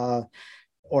writers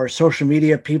or social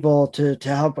media people to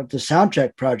help with the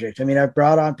Soundcheck project. I mean, I've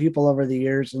brought on people over the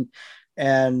years,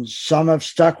 and some have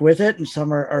stuck with it, and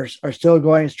some are still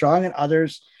going strong, and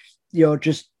others,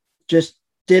 just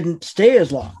didn't stay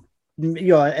as long.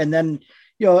 And then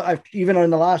even in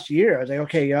the last year, I was like,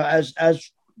 okay, as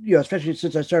especially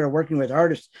since I started working with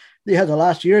artists, the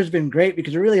last year has been great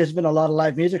because there really has been a lot of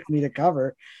live music for me to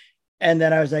cover. And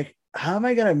then I was like, how am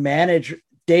I going to manage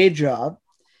day job,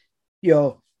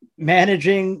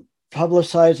 managing,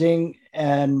 publicizing,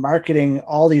 and marketing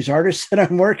all these artists that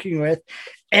I'm working with,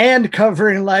 and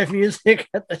covering live music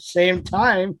at the same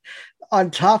time,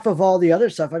 on top of all the other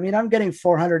stuff. I mean, I'm getting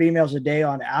 400 emails a day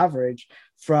on average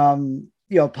from,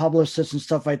 publicists and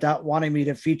stuff like that, wanting me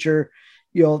to feature,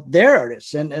 their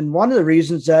artists. And one of the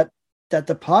reasons that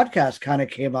the podcast kind of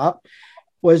came up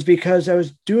was because I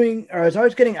was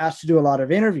always getting asked to do a lot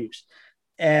of interviews.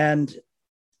 And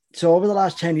so over the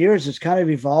last 10 years, it's kind of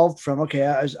evolved from, okay,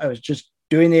 I was just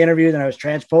doing the interview, then I was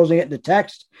transposing it into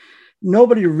text.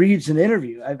 Nobody reads an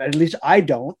interview. At least I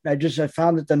don't. I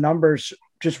found that the numbers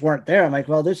just weren't there. I'm like,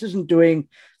 well, this isn't doing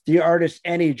the artist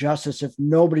any justice if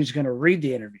nobody's going to read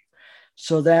the interview.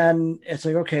 So then it's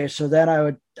like, okay, so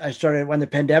then I started when the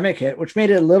pandemic hit, which made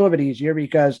it a little bit easier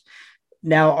because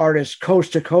now artists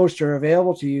coast to coast are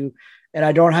available to you, and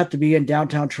I don't have to be in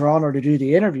downtown Toronto to do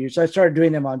the interviews. So I started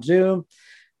doing them on Zoom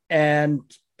and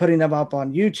putting them up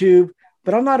on YouTube,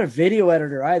 but I'm not a video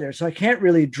editor either. So I can't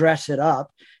really dress it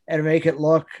up and make it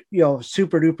look,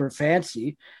 super duper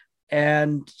fancy.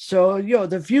 And so,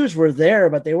 the views were there,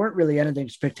 but they weren't really anything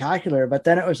spectacular. But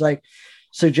then it was like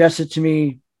suggested to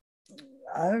me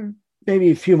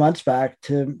maybe a few months back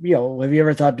to, have you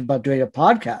ever thought about doing a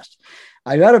podcast?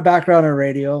 I got a background in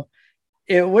radio.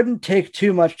 It wouldn't take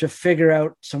too much to figure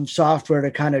out some software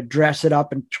to kind of dress it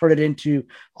up and turn it into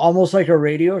almost like a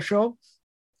radio show.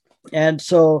 And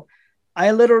so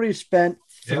I literally spent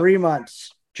 3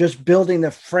 months just building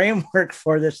the framework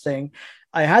for this thing.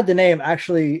 I had the name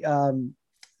actually,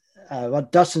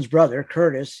 Dustin's brother,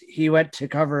 Curtis, he went to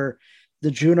cover the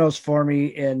Junos for me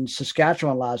in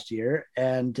Saskatchewan last year.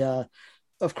 And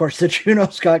of course, the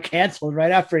Junos got canceled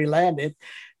right after he landed.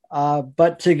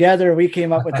 But together we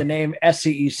came up with the name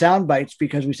SCE Soundbites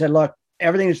because we said, look,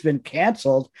 everything has been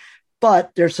canceled,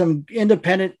 but there's some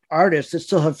independent artists that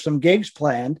still have some gigs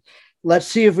planned. Let's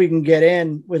see if we can get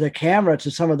in with a camera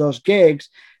to some of those gigs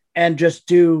and just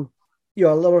do,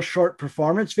 a little short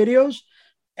performance videos,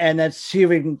 and then see if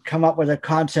we can come up with a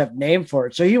concept name for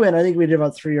it. So he went, I think we did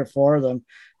about 3 or 4 of them.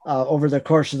 over the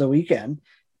course of the weekend.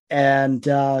 And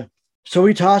so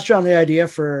we tossed around the idea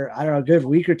for, I don't know, a good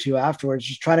week or two afterwards,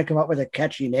 just trying to come up with a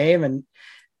catchy name. And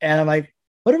I'm like,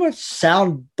 what about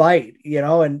Sound Bite?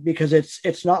 And because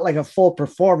it's not like a full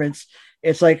performance,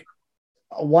 it's like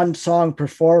a one song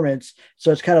performance.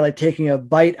 So it's kind of like taking a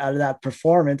bite out of that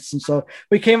performance. And so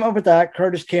we came up with that.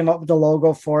 Curtis came up with the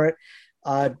logo for it.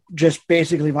 Just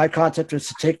basically my concept was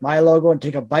to take my logo and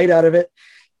take a bite out of it.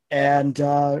 And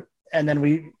then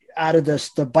we added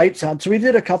the bite sound. So we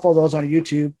did a couple of those on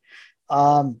YouTube.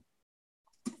 And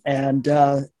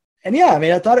yeah, I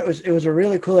mean, I thought it was a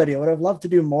really cool idea. Would have loved to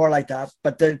do more like that.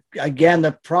 But the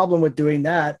problem with doing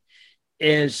that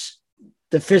is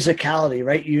the physicality,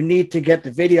 right? You need to get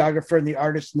the videographer and the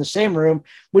artist in the same room,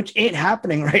 which ain't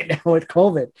happening right now with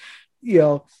COVID,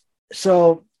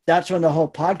 so that's when the whole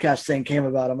podcast thing came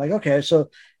about. I'm like, okay, so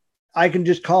I can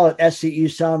just call it SCE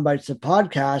Soundbites, the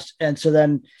podcast. And so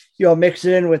then, mix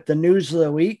it in with the news of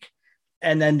the week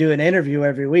and then do an interview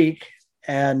every week.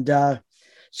 And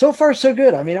so far, so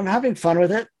good. I mean, I'm having fun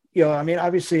with it.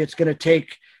 Obviously it's going to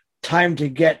take time to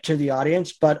get to the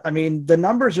audience, but I mean, the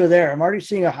numbers are there. I'm already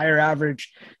seeing a higher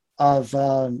average of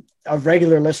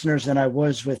regular listeners than I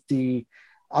was with the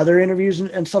other interviews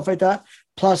and stuff like that.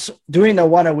 Plus, doing the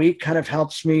one a week kind of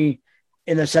helps me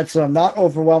in the sense that I'm not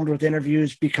overwhelmed with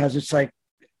interviews, because it's like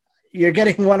you're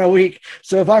getting one a week.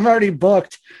 So if I'm already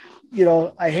booked,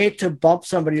 I hate to bump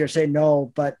somebody or say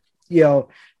no, but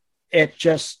it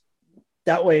just,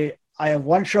 that way I have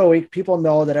one show a week. People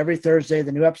know that every Thursday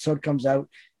the new episode comes out,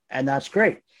 and that's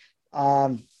great.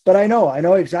 But I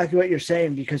know exactly what you're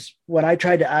saying, because when I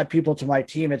tried to add people to my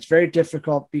team, it's very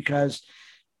difficult because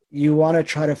you want to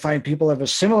try to find people who have a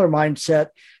similar mindset.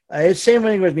 It's the same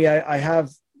thing with me. I have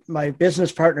my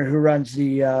business partner who runs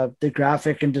the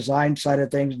graphic and design side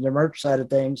of things and the merch side of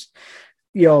things.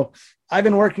 I've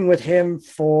been working with him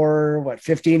for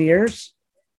 15 years.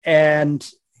 And,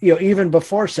 even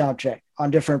before Soundcheck on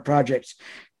different projects,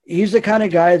 he's the kind of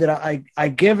guy that I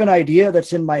give an idea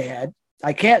that's in my head.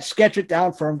 I can't sketch it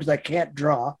down for him because I can't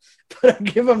draw, but I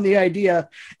give him the idea.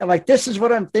 I'm like, this is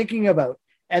what I'm thinking about.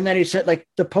 And then he said, like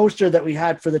the poster that we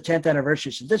had for the 10th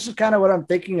anniversary, so this is kind of what I'm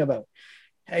thinking about.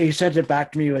 He sent it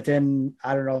back to me within,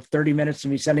 30 minutes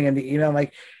of me sending him the email. I'm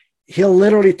like, he'll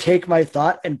literally take my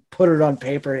thought and put it on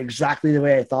paper exactly the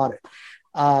way I thought it.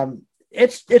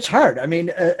 It's hard. I mean,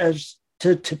 as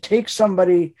to take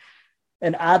somebody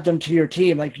and add them to your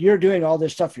team, like you're doing all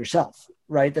this stuff yourself,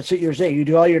 right? That's what you're saying. You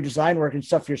do all your design work and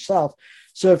stuff yourself.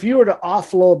 So if you were to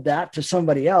offload that to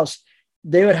somebody else,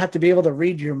 they would have to be able to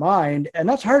read your mind. And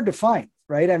that's hard to find,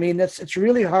 right? I mean, it's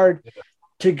really hard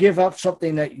to give up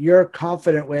something that you're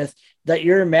confident with, that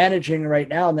you're managing right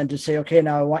now, and then to say, okay,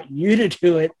 now I want you to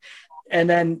do it. And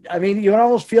then, I mean, you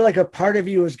almost feel like a part of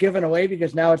you was given away,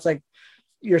 because now it's like,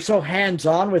 you're so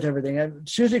hands-on with everything. And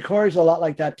Susie Corey's a lot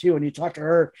like that too. When you talk to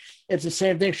her, it's the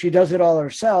same thing. She does it all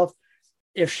herself.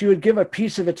 If she would give a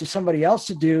piece of it to somebody else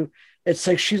to do, it's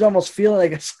like she's almost feeling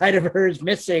like a side of her is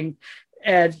missing.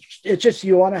 And it's just,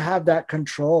 you want to have that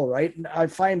control, right? And I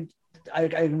find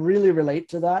I really relate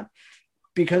to that,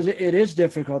 because it is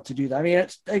difficult to do that. I mean,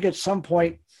 it's like at some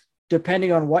point,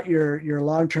 depending on what your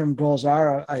long-term goals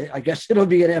are, I guess it'll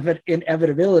be an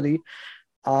inevitability.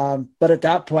 But at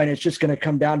that point, it's just going to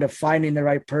come down to finding the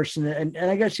right person. And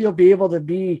I guess you'll be able to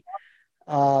be,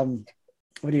 what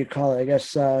do you call it? I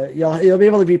guess you'll be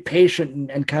able to be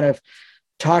patient and kind of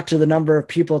talk to the number of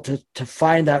people to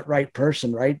find that right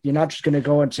person, right? You're not just going to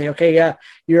go and say, okay, yeah,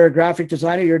 you're a graphic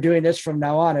designer, you're doing this from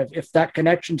now on. If that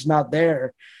connection's not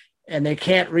there and they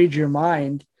can't read your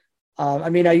mind, I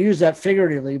mean, I use that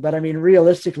figuratively, but I mean,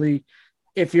 realistically,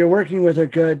 if you're working with a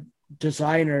good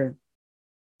designer,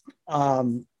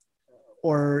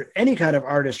 or any kind of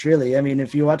artist, really, I mean,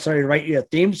 if you want somebody to write you a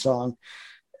theme song,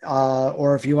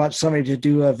 or if you want somebody to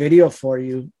do a video for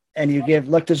you, and you give,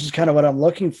 look, this is kind of what I'm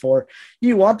looking for,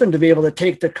 you want them to be able to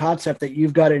take the concept that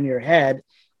you've got in your head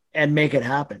and make it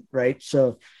happen, right?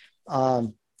 So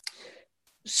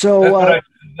that's what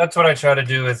I try to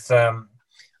do with a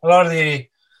lot of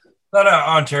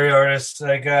Ontario artists,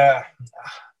 like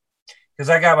because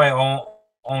I got my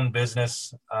own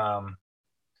business.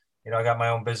 I got my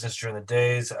own business during the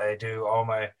days. I do all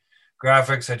my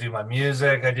graphics. I do my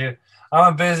music.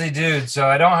 I'm a busy dude, so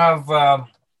I don't have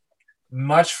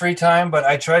much free time, but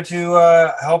I try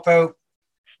to help out,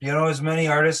 as many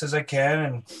artists as I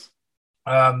can.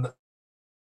 And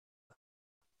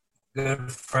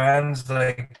good friends,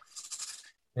 like,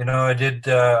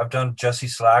 I've done Jesse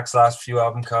Slack's last few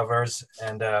album covers,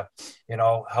 and,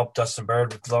 helped Dustin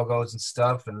Bird with logos and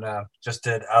stuff, and just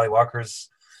did Ali Walker's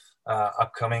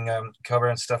upcoming cover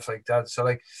and stuff like that. So,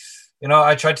 like,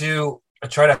 I try to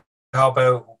help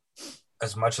out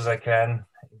as much as I can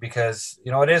because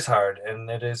it is hard, and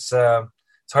it's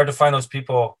hard to find those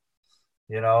people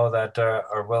that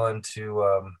are willing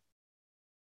to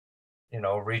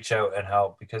reach out and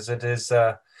help, because it's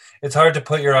hard to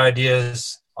put your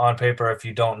ideas on paper if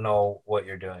you don't know what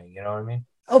you're doing. You know what I mean?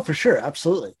 Oh, for sure.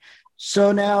 Absolutely.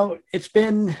 So now it's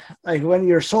been like when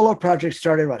your solo project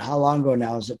started, how long ago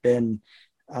now has it been?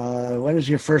 When was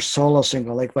your first solo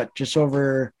single? Like what, just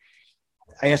over,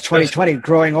 I guess 2020,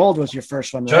 Growing Old was your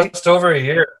first one, right? Just over a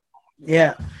year.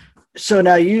 Yeah. So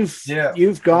now you've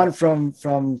gone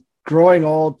from Growing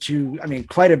Old to, I mean,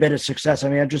 quite a bit of success. I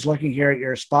mean, I'm just looking here at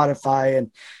your Spotify,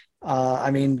 and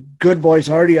I mean, Good Boy's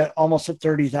already almost at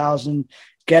 30,000.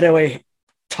 Getaway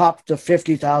topped to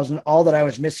 50,000. All That I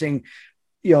Was Missing,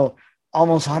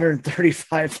 almost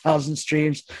 135,000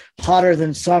 streams. Hotter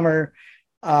Than Summer,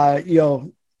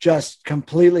 just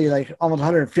completely like almost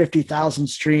 150,000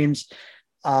 streams.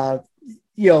 A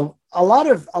lot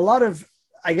of,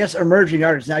 I guess, emerging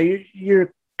artists. Now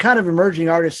you're kind of emerging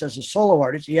artist as a solo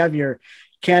artist. You have your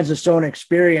Kansas Stone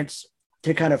experience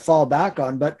to kind of fall back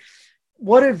on, but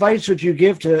what advice would you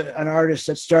give to an artist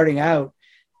that's starting out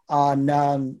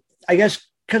on, I guess,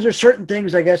 because there's certain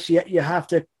things, I guess, you have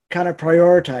to kind of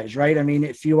prioritize, right? I mean,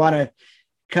 if you want to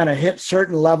kind of hit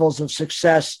certain levels of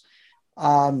success,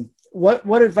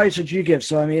 what advice would you give?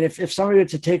 So, I mean, if somebody were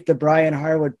to take the Brian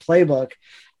Harwood playbook,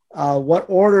 what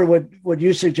order would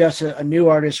you suggest a new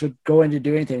artist would go into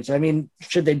doing things? I mean,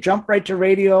 should they jump right to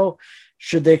radio?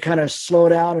 Should they kind of slow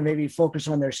down and maybe focus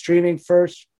on their streaming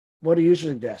first? What do you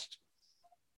suggest?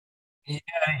 Yeah,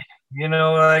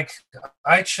 like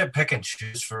I should pick and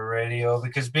choose for radio,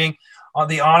 because being on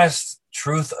the honest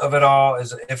truth of it all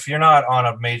is, if you're not on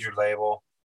a major label,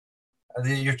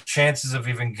 your chances of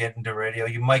even getting to radio,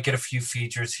 you might get a few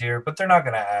features here, but they're not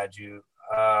going to add you.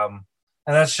 And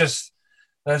that's just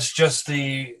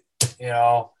the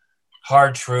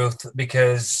hard truth,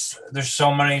 because there's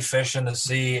so many fish in the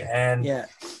sea, and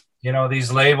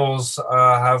these labels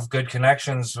have good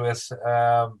connections with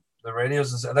the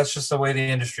radios. That's just the way the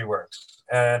industry works,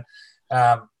 and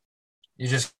you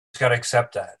just got to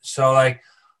accept that. So like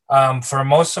for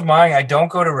most of mine, I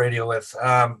don't go to radio with.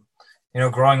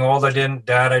 Growing Old, I didn't.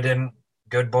 Dad, I didn't.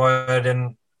 Good Boy, I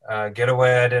didn't.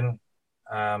 Getaway, I didn't.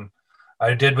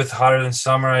 I did with Hotter Than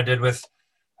Summer. I did with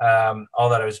All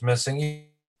That I Was Missing. You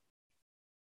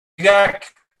got to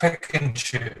pick and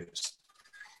choose.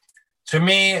 To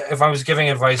me, if I was giving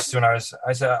advice to an artist,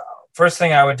 I said, first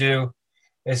thing I would do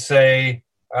is say,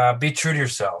 be true to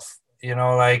yourself.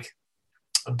 Like,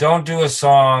 don't do a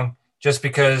song just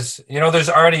because, there's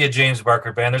already a James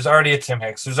Barker band. There's already a Tim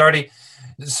Hicks.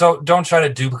 So don't try to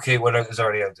duplicate what is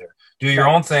already out there. Do your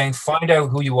own thing. Find out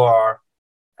who you are,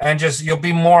 and you'll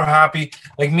be more happy.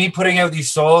 Like me putting out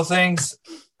these solo things,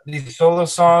 these solo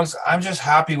songs, I'm just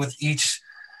happy with each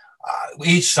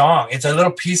song. It's a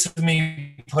little piece of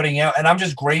me putting out, and I'm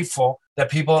just grateful that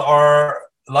people are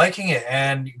liking it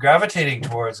and gravitating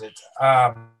towards it.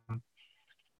 I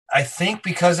think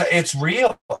because it's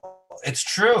real, it's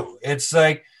true. It's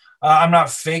like I'm not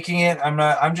faking it.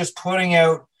 I'm just putting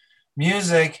out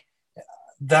music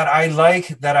that I like,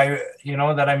 that I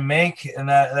make, and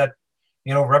that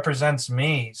represents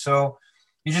me. So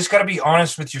you just got to be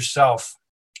honest with yourself.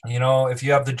 If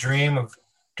you have the dream of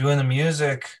doing the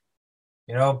music,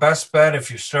 best bet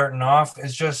if you're starting off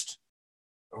is just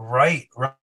write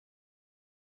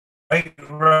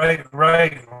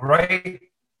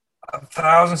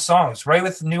 1,000 songs. Write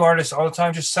with new artists all the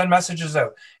time. Just send messages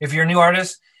out. If you're a new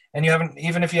artist and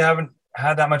even if you haven't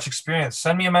had that much experience,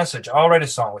 send me a message. I'll write a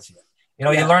song with you.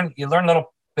 You learn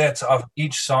little bits of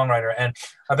each songwriter. And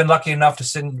I've been lucky enough to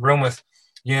sit in the room with,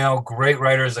 great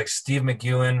writers like Steve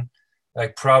McEwen,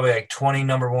 like probably like 20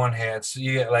 number one hits.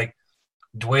 You get like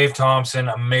Dwayne Thompson,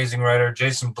 amazing writer,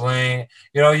 Jason Blaine,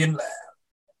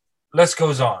 list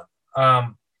goes on.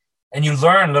 And you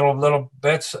learn little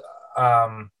bits,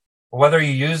 whether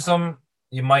you use them,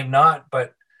 you might not,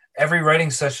 but every writing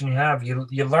session you have,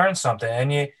 you learn something,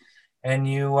 and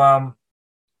you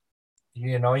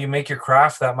make your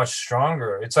craft that much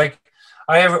stronger. It's like,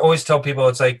 always tell people,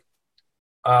 it's like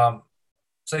a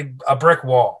brick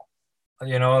wall,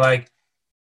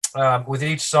 with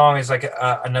each song is like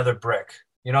another brick.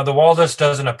 The wall just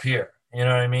doesn't appear. You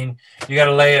know what I mean? You got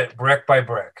to lay it brick by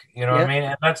brick. You know what I mean?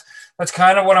 And that's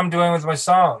kind of what I'm doing with my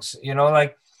songs.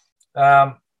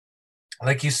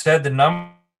 Like you said, the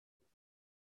numbers,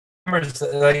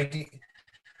 like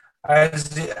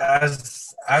as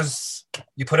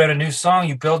you put out a new song,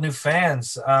 you build new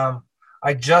fans. I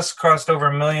just crossed over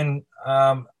 1 million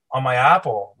on my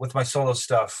Apple with my solo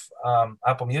stuff,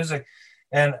 Apple Music.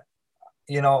 And,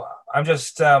 I'm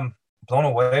just blown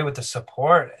away with the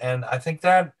support. And I think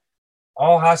that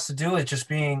all has to do with just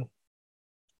being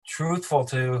truthful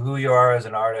to who you are as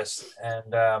an artist.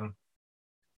 And,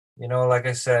 like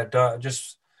I said,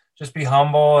 just be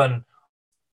humble and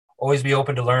always be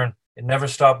open to learn and never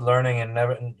stop learning, and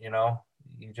never,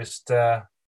 you just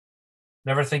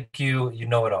never think you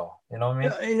know it all. You know what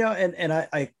I mean? And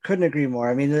I couldn't agree more.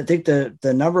 I mean, I think the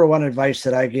number one advice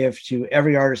that I give to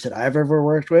every artist that I've ever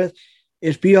worked with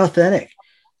is be authentic,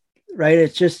 right?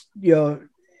 It's just,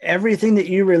 everything that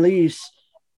you release,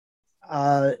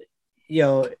 it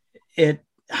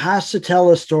has to tell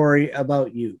a story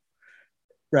about you,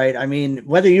 right? I mean,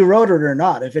 whether you wrote it or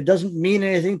not, if it doesn't mean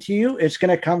anything to you, it's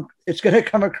going to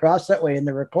come across that way in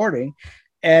the recording,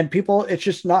 and people, it's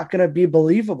just not going to be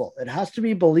believable. It has to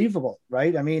be believable,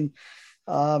 right? I mean,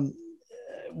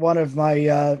 one of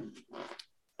my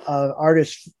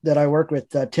artists that I work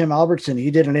with, Tim Albertson, he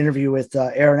did an interview with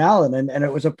Aaron Allen, and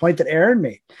it was a point that Aaron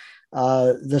made.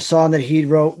 The song that he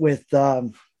wrote with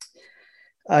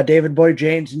David Boyd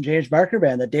James and James Barker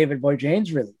Band that David Boyd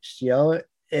James released,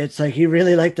 it's like he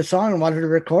really liked the song and wanted to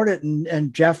record it.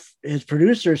 And Jeff, his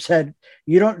producer, said,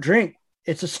 "You don't drink.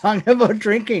 It's a song about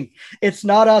drinking. It's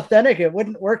not authentic. It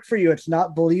wouldn't work for you. It's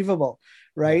not believable."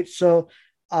 Right. So,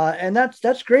 and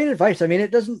that's great advice. I mean,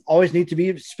 it doesn't always need to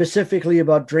be specifically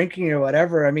about drinking or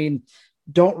whatever. I mean,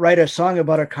 don't write a song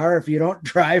about a car if you don't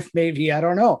drive, maybe, I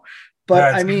don't know.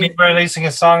 But I mean, releasing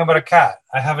a song about a cat.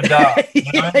 I have a dog.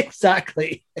 Yeah,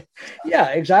 exactly. Yeah,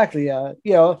 exactly.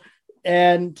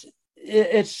 And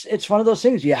it's one of those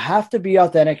things. You have to be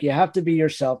authentic. You have to be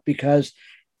yourself, because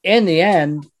in the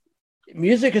end,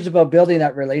 music is about building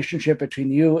that relationship between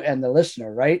you and the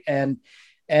listener, right? And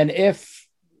if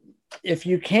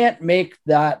you can't make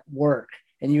that work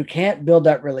and you can't build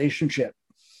that relationship,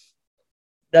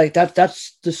 like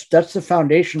that's the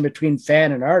foundation between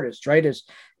fan and artist, right? Is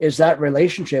that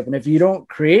relationship. And if you don't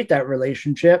create that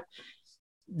relationship,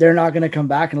 they're not going to come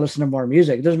back and listen to more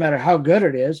music. It doesn't matter how good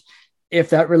it is. If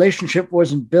that relationship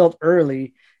wasn't built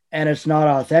early and it's not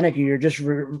authentic, and you're just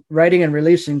writing and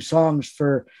releasing songs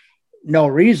for no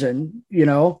reason,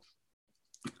 it's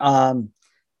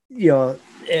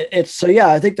so, yeah,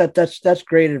 I think that's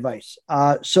great advice.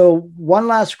 So one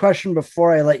last question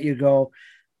before I let you go.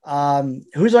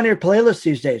 Who's on your playlist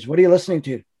these days? What are you listening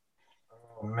to?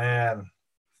 Oh man,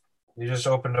 you just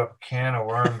opened up a can of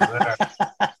worms there.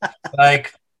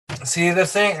 Like, see, the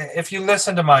thing, if you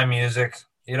listen to my music,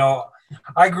 I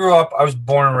was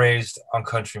born and raised on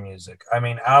country music. I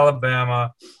mean,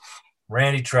 Alabama,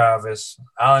 Randy Travis,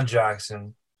 Alan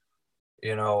Jackson,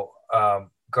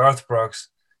 Garth Brooks,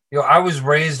 I was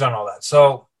raised on all that.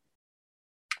 So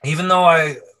even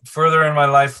though further in my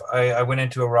life, I went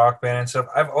into a rock band and stuff,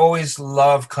 I've always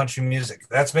loved country music.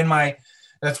 That's been my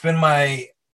my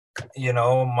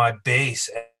base.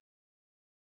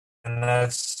 And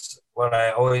that's what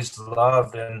I always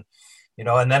loved. And,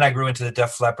 and then I grew into the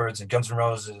Def Leppards and Guns N'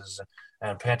 Roses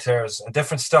and Panteras and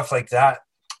different stuff like that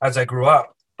as I grew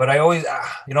up. But I always,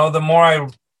 the more I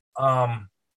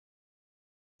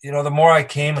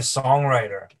came a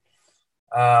songwriter,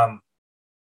 and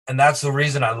that's the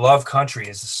reason I love country,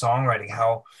 is the songwriting,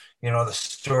 how, the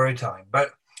storytelling.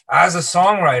 But as a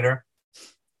songwriter,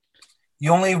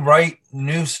 you only write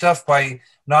new stuff by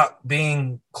not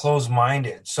being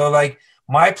closed-minded. So like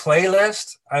my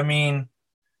playlist, I mean,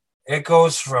 it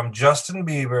goes from Justin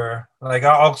Bieber, like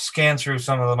I'll scan through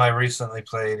some of my recently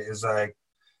played, is like,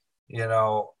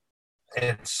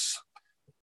 it's,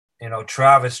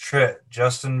 Travis Tritt,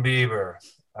 Justin Bieber,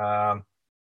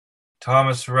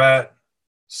 Thomas Rhett,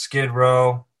 Skid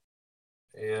Row,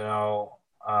 a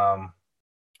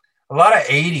lot of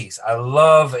 80s. I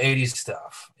love 80s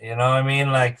stuff. You know what I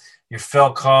mean? Like your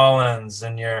Phil Collins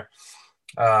and your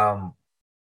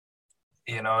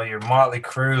Motley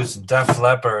Crue's and Def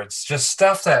Leppard. It's just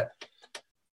stuff that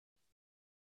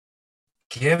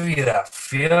give you that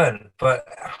feeling. But,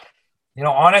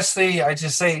 honestly, I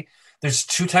just say there's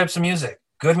two types of music,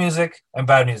 good music and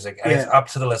bad music. And it's up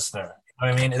to the listener. You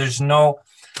know what I mean? There's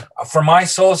for my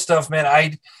soul stuff,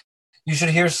 man, you should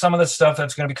hear some of the stuff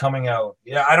that's going to be coming out.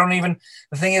 Yeah,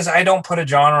 the thing is, I don't put a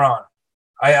genre on.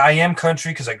 I am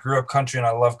country because I grew up country and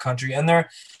I love country. And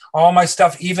all my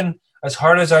stuff, even as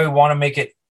hard as I want to make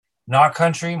it not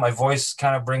country, my voice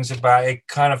kind of brings it back. It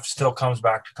kind of still comes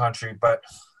back to country. But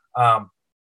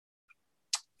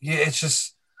it's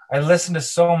just, I listen to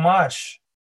so much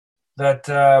that,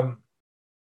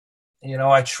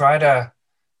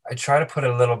 I try to put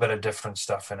a little bit of different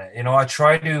stuff in it.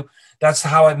 That's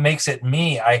how it makes it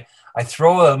me. I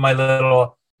throw my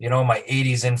little, my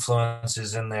 80s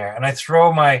influences in there, and I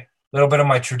throw my little bit of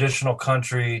my traditional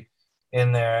country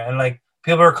in there. And like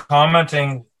people are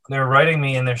commenting, they're writing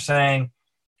me and they're saying,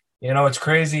 it's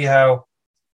crazy how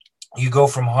you go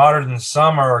from Hotter Than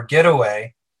Summer or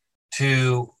Getaway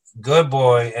to Good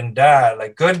Boy and Dad.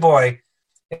 Like Good Boy,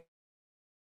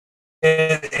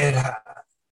 it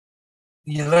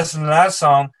you listen to that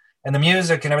song and the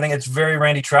music and everything, it's very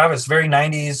Randy Travis, very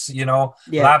 90s,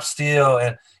 lap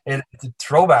steel and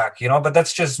throwback, but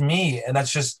that's just me. And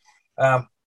that's just,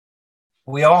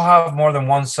 we all have more than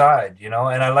one side, and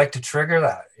I like to trigger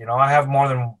that, I have more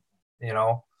than,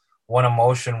 one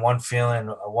emotion, one feeling,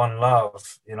 one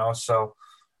love, so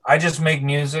I just make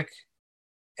music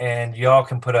and y'all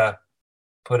can put a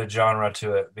genre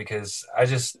to it because I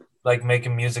just like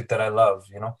making music that I love,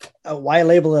 Why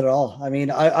label it at all? I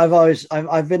mean,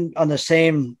 I've been on the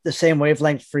same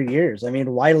wavelength for years. I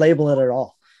mean, why label it at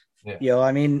all? Yeah.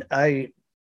 I mean, that's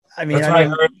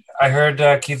what I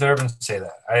heard Keith Urban say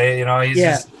that.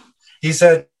 He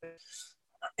said,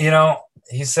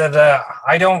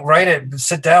 I don't write it,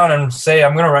 sit down and say,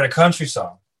 I'm going to write a country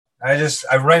song. I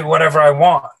write whatever I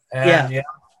want. And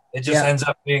it just ends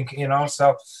up being,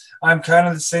 so I'm kind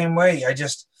of the same way.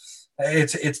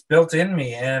 It's built in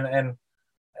me and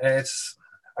it's,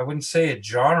 I wouldn't say a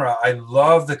genre. I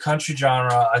love the country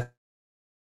genre. I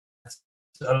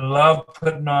love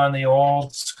putting on the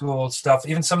old school stuff,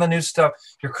 even some of the new stuff,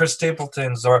 your Chris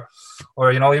Stapletons or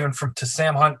even from to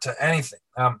Sam Hunt to anything.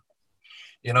 I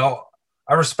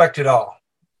respect it all.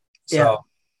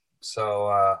 So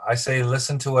I say,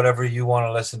 listen to whatever you want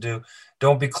to listen to.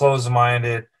 Don't be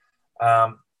closed-minded.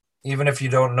 Even if you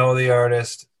don't know the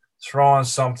artist, throw on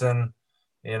something,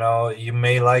 you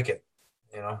may like it,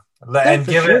 and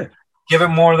give it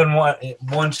more than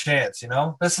one chance,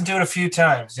 listen to it a few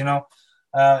times, and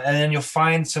then you'll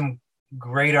find some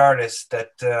great artists that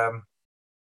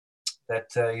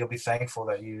you'll be thankful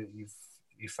that you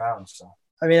found. So.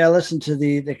 I mean, I listen to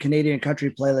the Canadian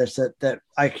country playlist that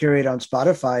I curate on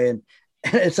Spotify, and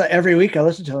it's like every week I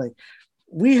listen to it. Like,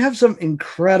 we have some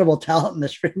incredible talent in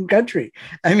this freaking country.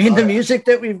 I mean, the music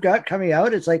that we've got coming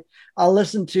out, it's like I'll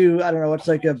listen to, I don't know, it's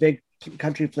like a big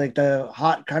country, like the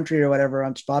Hot Country or whatever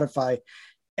on Spotify.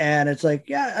 And it's like,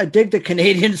 yeah, I dig the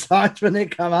Canadian songs when they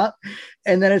come up.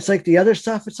 And then it's like the other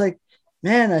stuff, it's like,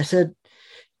 man, I said,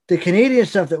 the Canadian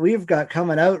stuff that we've got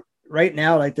coming out right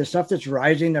now, like the stuff that's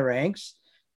rising the ranks,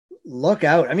 look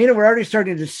out. I mean, we're already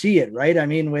starting to see it, right? I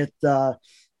mean, with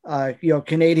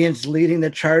Canadians leading the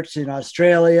charts in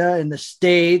Australia, in the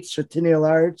States with Tenille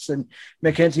Arts and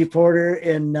Mackenzie Porter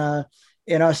in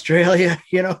Australia.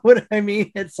 You know what I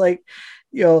mean? It's like,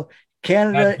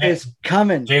 Canada is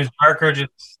coming. James Barker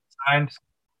just signed.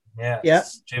 Yeah.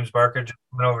 James Barker just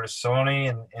went over to Sony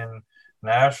in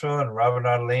Nashville, and Robert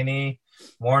Ottolini,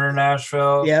 Warner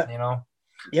Nashville. Yeah.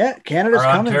 Yeah, Canada's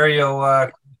coming. Ontario.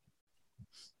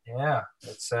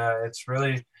 It's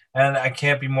really, and I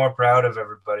can't be more proud of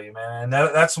everybody, man. And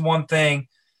that's one thing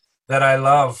that I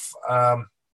love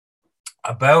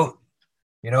about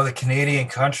the Canadian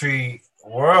country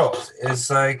world is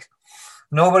like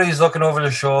nobody's looking over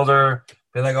their shoulder,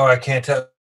 being like, "Oh, I can't tell."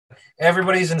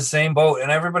 Everybody's in the same boat, and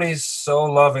everybody's so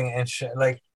loving and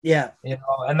like,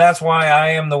 and that's why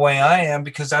I am the way I am,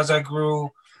 because as I grew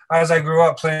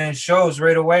up playing shows,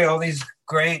 right away, all these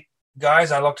great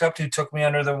guys I looked up to took me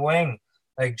under their wing,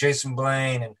 like Jason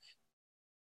Blaine and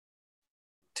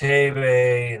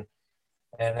Tebe and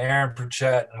Aaron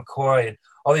Pritchett and McCoy, and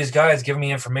all these guys giving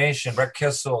me information, Brett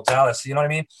Kissel, Dallas, you know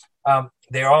what I mean?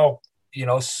 They're all,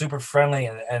 super friendly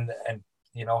and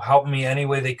help me any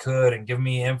way they could and give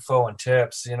me info and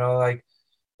tips,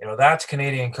 that's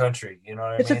Canadian country, you know what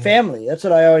I mean? It's a family. That's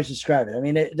what I always describe it. I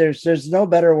mean, there's no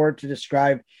better word to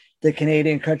describe the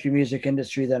Canadian country music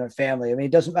industry than a family. I mean,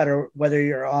 it doesn't matter whether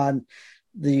you're on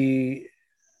the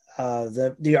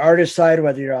artist side,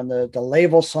 whether you're on the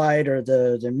label side or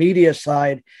the media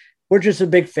side. We're just a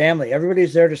big family.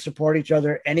 Everybody's there to support each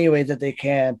other any way that they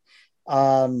can.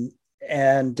 I mean,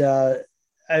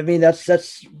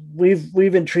 that's we've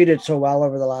been treated so well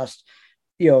over the last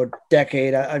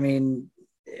decade. I mean,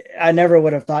 I never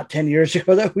would have thought 10 years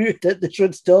ago that this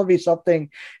would still be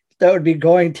something that would be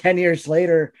going 10 years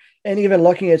later, and even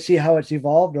looking at see how it's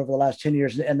evolved over the last 10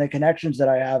 years and the connections that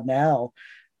I have now.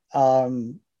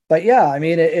 But yeah, I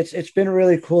mean, it's been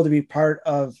really cool to be part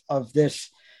of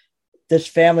this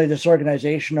family, this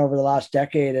organization over the last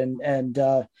decade. And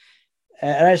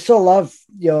I still love,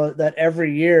 that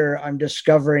every year I'm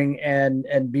discovering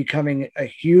and becoming a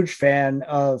huge fan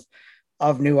of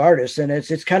new artists. And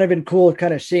it's kind of been cool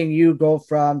kind of seeing you go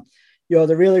from,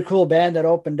 the really cool band that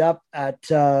opened up at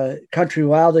Country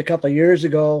Wild a couple of years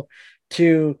ago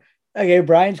to, okay,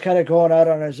 Brian's kind of going out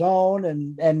on his own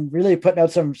and really putting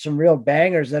out some real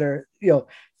bangers that are,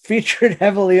 featured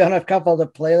heavily on a couple of the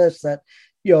playlists that,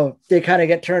 they kind of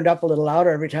get turned up a little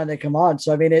louder every time they come on.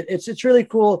 So, I mean, it's really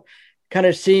cool kind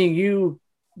of seeing you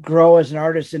grow as an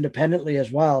artist independently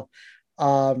as well.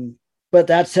 But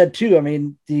that said too, I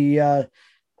mean, I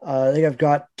think I've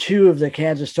got two of the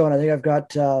Kansas Stone. I think I've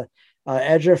got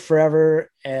Edge of Forever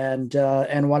and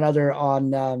one other on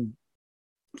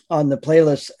the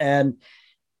playlist. And,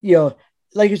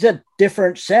 like you said,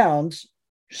 different sounds,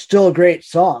 still great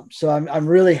songs. So I'm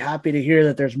really happy to hear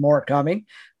that there's more coming.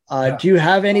 Do you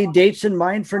have any dates in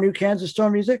mind for new Kansas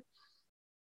Stone music?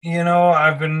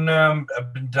 I've been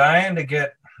dying to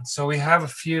get. So we have a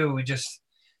few. We just,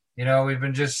 we've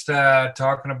been just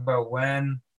talking about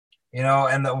when,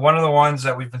 and one of the ones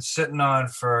that we've been sitting on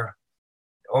for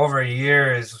over a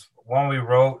year is one we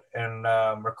wrote and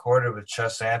recorded with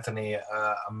Chess Anthony,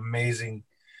 amazing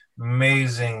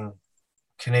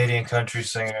Canadian country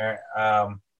singer.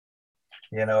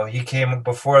 He came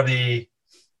before the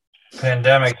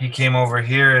pandemic. He came over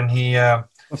here and he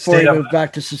before he moved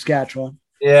back to Saskatchewan.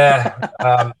 Yeah.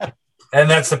 And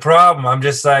that's the problem. I'm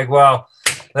just like, well,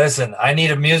 listen, I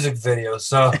need a music video.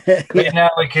 So right now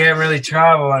we can't really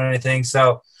travel or anything.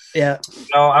 So yeah,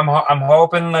 I'm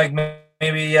hoping like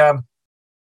maybe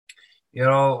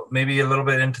maybe a little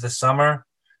bit into the summer,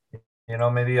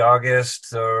 maybe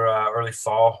August or early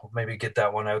fall, maybe get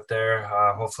that one out there.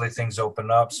 Hopefully things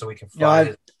open up so we can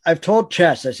fly. I've told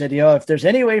Chess, I said, if there's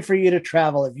any way for you to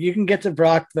travel, if you can get to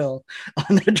Brockville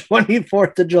on the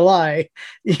 24th of July,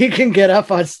 you can get up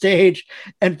on stage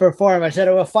and perform. I said,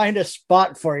 I will find a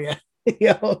spot for you. I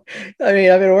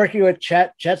mean, I've been working with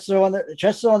Chet. Chet's the one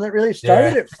that really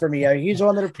started it for me. He's the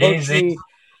one that approached me,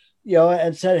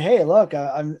 and said, hey, look,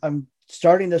 I'm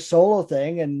starting the solo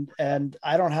thing and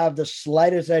I don't have the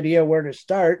slightest idea where to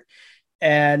start.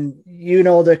 And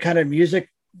the kind of music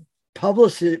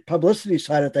publicity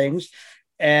side of things.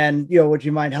 And, would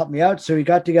you mind helping me out? So we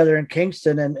got together in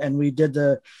Kingston and we did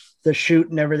the shoot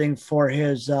and everything for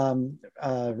his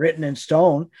Written in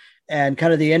Stone and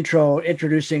kind of the intro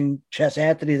introducing Chess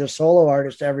Anthony, the solo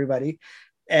artist, to everybody.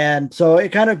 And so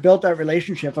it kind of built that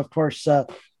relationship. Of course,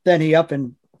 then he up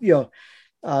and,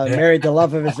 married the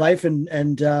love of his life and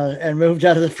moved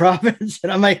out of the province.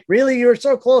 And I'm like, really? You were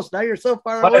so close. Now you're so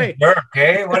far away. What a jerk,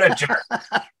 eh? What a jerk.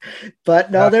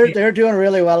 But no, they're doing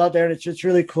really well out there. And it's just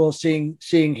really cool seeing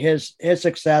his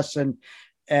success. And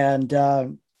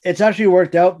it's actually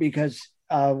worked out because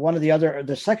one of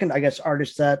the second, I guess,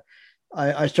 artist that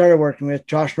I started working with,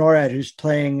 Josh Norad, who's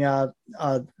playing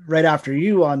right after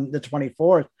you on the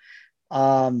 24th.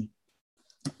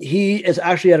 He is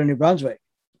actually out of New Brunswick,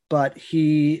 but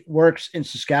he works in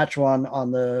Saskatchewan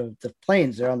on the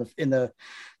plains there in the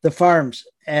farms.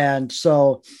 And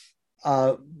so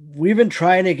we've been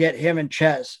trying to get him and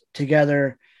Chess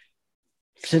together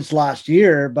since last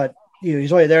year, but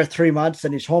he's only there 3 months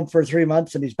and he's home for 3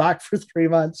 months and he's back for 3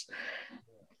 months.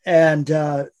 And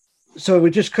so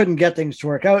we just couldn't get things to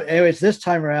work out. Anyways, this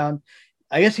time around,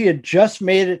 I guess he had just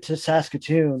made it to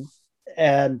Saskatoon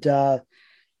and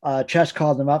Chess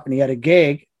called him up and he had a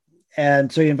gig.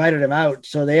 And so he invited him out.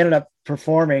 So they ended up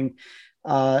performing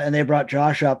and they brought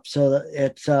Josh up. So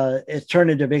it's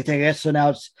turned into a big thing. I guess so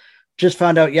now it's just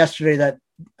found out yesterday that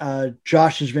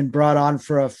Josh has been brought on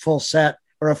for a full set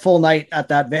or a full night at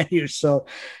that venue. So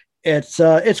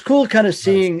it's cool kind of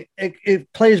seeing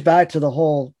it plays back to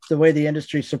the way the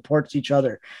industry supports each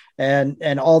other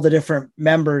and all the different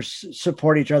members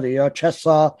support each other. Chess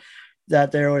saw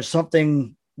that there was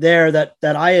something there that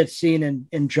I had seen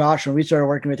in Josh when we started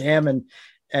working with him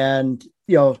and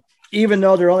even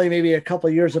though they're only maybe a couple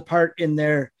of years apart in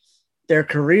their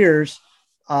careers,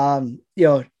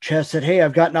 Chess said, hey,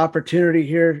 I've got an opportunity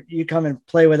here. You come and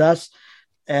play with us.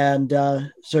 And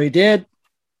so he did.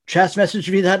 Chess messaged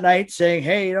me that night saying,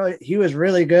 hey, he was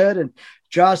really good. And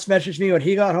Josh messaged me when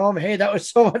he got home. Hey, that was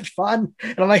so much fun.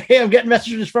 And I'm like, hey, I'm getting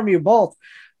messages from you both.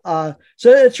 So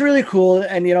it's really cool.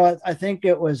 And, I think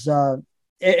it was,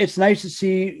 it's nice to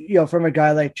see, from a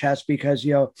guy like Chess because,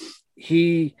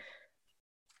 he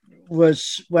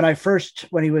was, when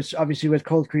he was obviously with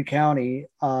Cold Creek County,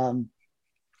 I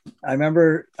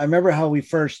remember how we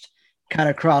first kind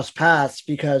of crossed paths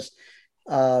because,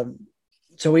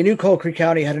 so we knew Cold Creek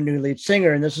County had a new lead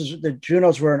singer, and the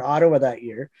Junos were in Ottawa that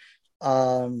year.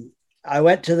 I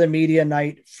went to the media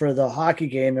night for the hockey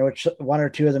game in which one or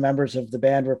two of the members of the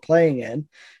band were playing in,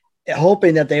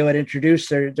 hoping that they would introduce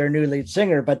their new lead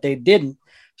singer, but they didn't.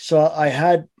 So I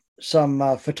had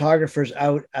some photographers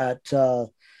out at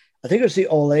I think it was the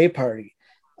Olay party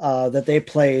that they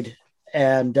played.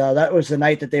 And that was the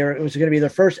night that it was going to be their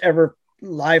first ever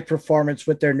live performance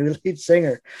with their new lead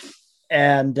singer.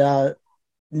 And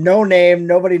no name,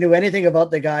 nobody knew anything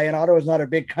about the guy. And Ottawa is not a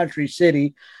big country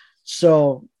city.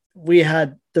 So we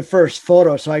had the first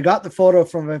photo. So I got the photo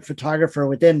from a photographer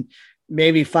within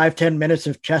maybe 5-10 minutes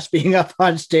of Chess being up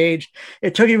on stage.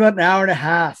 It took him about an hour and a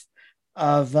half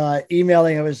of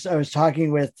emailing. I was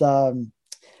talking with, all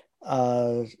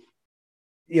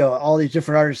these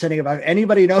different artists sending about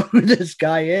anybody know who this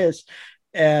guy is.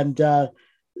 And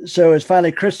so it's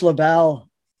finally Chris LaBelle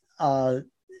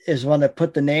is one that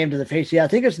put the name to the face. Yeah, I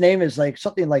think his name is like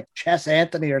something like Chess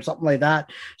Anthony or something like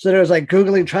that. So there was like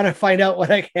Googling, trying to find out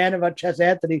what I can about Chess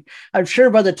Anthony. I'm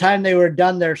sure by the time they were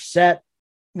done their set,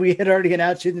 we had already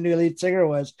announced who the new lead singer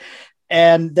was.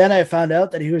 And then I found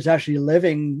out that he was actually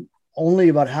living only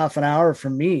about half hour,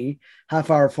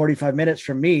 45 minutes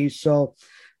from me. So,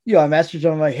 I messaged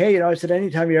him like, hey, I said,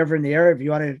 anytime you're ever in the area, if you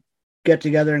want to get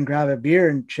together and grab a beer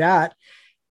and chat.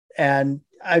 And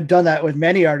I've done that with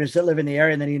many artists that live in the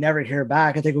area, and then you never hear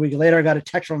back. I think a week later, I got a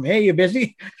text from him, hey, you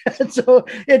busy? And so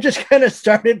it just kind of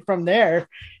started from there.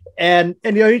 And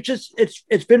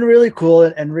it's been really cool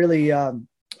and really a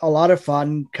lot of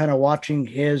fun kind of watching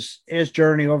his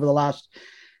journey over the last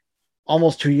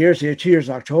almost 2 years here. 2 years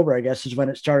in October, I guess, is when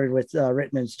it started with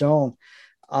Written in Stone.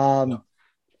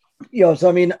 So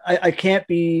I mean, I can't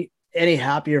be any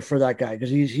happier for that guy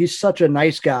because he's such a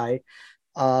nice guy.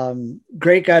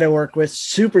 Great guy to work with,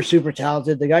 super, super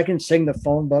talented. The guy can sing the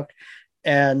phone book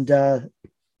and,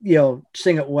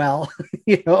 sing it well,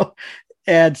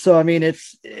 And so, I mean,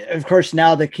 it's, of course,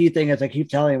 now the key thing, as I keep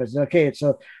telling him, is okay.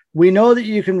 So we know that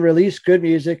you can release good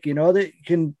music. You know that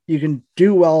you can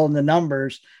do well in the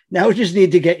numbers. Now we just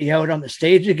need to get you out on the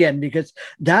stage again, because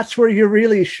that's where you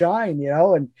really shine,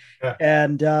 So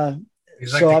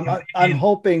I'm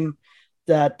hoping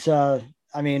that,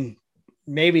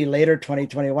 maybe later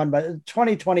 2021, but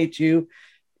 2022,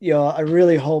 I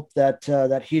really hope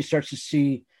that he starts to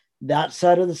see that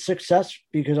side of the success,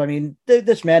 because I mean,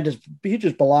 this man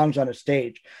just belongs on a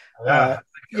stage. I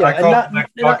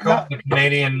call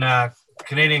the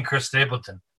Canadian Chris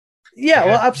Stapleton. Yeah,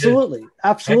 well, absolutely.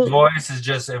 His voice is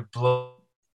just, it blows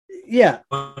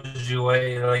you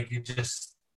away. Like, you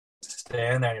just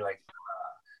stand there and you're like,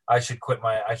 I should quit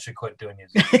doing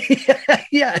music.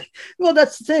 Yeah. Well,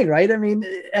 that's the thing, right? I mean,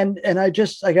 and I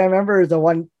just, like, I remember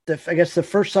I guess the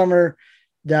first summer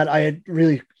that I had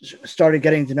really started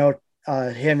getting to know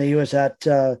him, he was at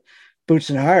Boots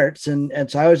and Hearts. And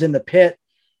so I was in the pit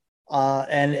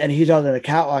and he's out on the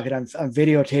catwalk, and I'm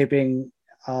videotaping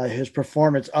his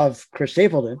performance of Chris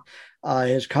Stapleton,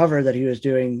 his cover that he was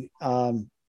doing. And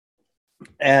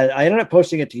I ended up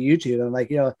posting it to YouTube. I'm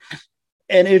like,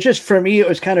 and it was just, for me, it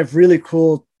was kind of really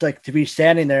cool, like, to be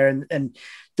standing there. And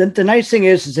the nice thing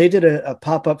is they did a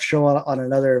pop-up show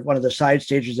on one of the side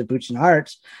stages of Boots and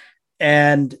Hearts.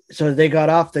 And so they got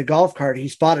off the golf cart. He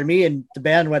spotted me and the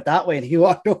band went that way, and he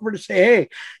walked over to say,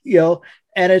 hey,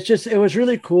 and it was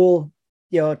really cool,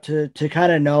 to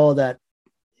kind of know that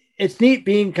it's neat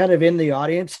being kind of in the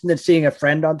audience and then seeing a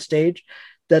friend on stage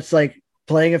that's like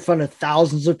playing in front of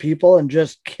thousands of people and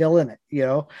just killing it,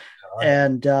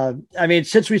 And I mean,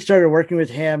 since we started working with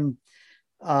him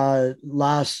I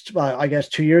guess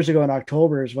 2 years ago in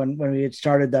October is when we had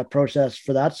started that process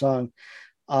for that song.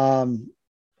 I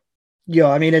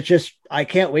mean, it's just, I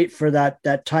can't wait for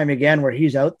that time again where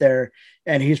he's out there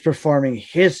and he's performing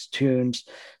his tunes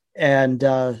and,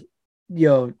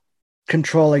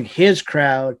 controlling his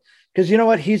crowd. Because you know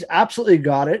what? He's absolutely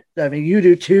got it. I mean, you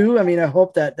do too. I mean, I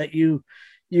hope that you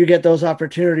get those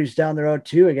opportunities down the road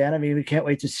too. Again, I mean, we can't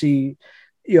wait to see,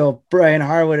 Brian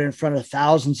Harwood in front of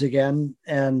thousands again.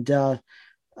 And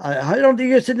I don't think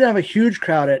you guys didn't have a huge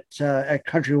crowd at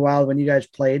Country Wild when you guys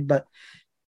played, but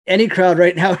any crowd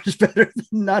right now is better than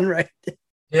none, right?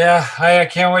 Yeah, I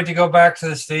can't wait to go back to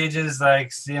the stages like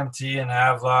CMT and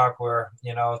Havelock, where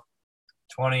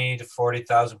 20 to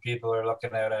 40,000 people are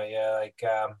looking at it. Yeah, like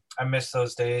I miss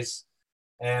those days,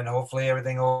 and hopefully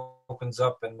everything opens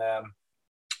up, and I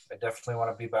definitely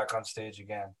want to be back on stage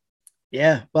again.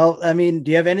 Yeah, well, I mean,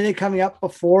 do you have anything coming up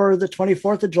before the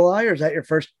 24th of July, or is that your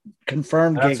first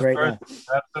confirmed gig right now?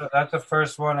 That's the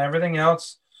first one. Everything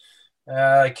else,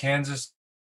 Kansas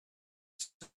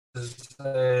is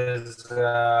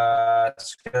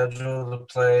scheduled to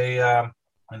play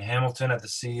in Hamilton at the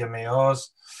CMAOs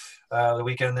the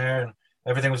weekend there, and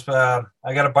everything was. I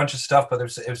got a bunch of stuff, but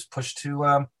it was pushed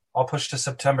to. I'll push to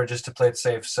September just to play it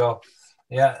safe. So,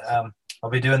 yeah, I'll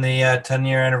be doing the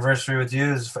 10-year anniversary with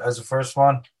you as the first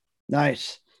one.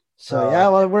 Nice. So yeah,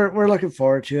 well, we're looking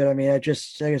forward to it. I mean,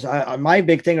 my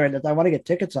big thing right now, I want to get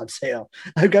tickets on sale.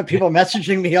 I've got people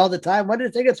messaging me all the time. When do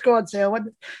tickets go on sale?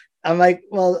 I'm like,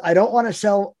 well, I don't want to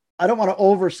sell. I don't want to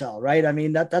oversell, right? I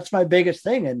mean, that's my biggest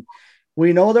thing. And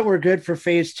we know that we're good for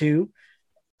phase 2.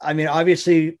 I mean,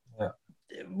 obviously,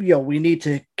 we need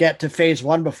to get to phase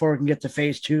 1 before we can get to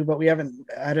phase 2, but we haven't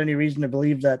had any reason to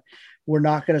believe that we're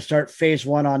not going to start phase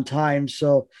 1 on time.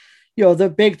 So,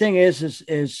 the big thing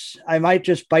is I might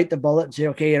just bite the bullet and say,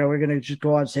 okay, we're going to just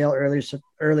go on sale early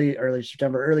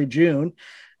September, early June,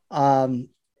 and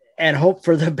hope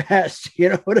for the best. You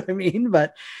know what I mean?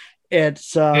 But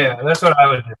it's that's what I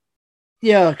would do.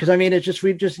 Yeah, because I mean,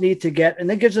 we just need to get,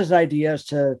 and it gives us an idea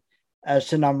as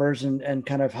to numbers and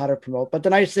kind of how to promote. But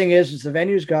the nice thing is the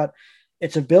venue's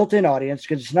it's a built-in audience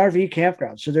because it's an RV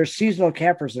campground. So there's seasonal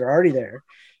campers that are already there.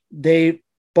 They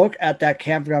book at that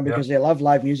campground because they love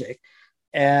live music.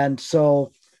 And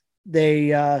so they,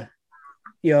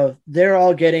 they're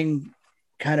all getting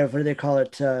kind of, what do they call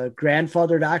it?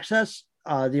 Grandfathered access.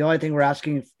 The only thing we're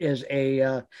asking is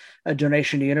a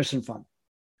donation to Unison Fund.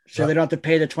 So they don't have to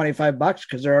pay the $25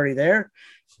 because they're already there,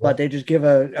 but they just give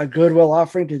a goodwill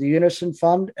offering to the Unison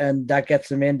Fund, and that gets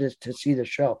them in to see the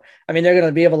show. I mean, they're going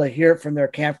to be able to hear it from their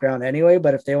campground anyway,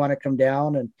 but if they want to come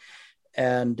down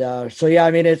so yeah,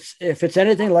 I mean, if it's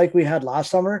anything like we had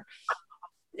last summer,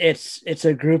 it's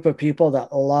a group of people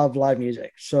that love live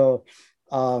music. So,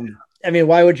 I mean,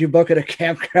 why would you book at a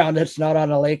campground that's not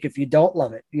on a lake if you don't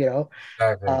love it?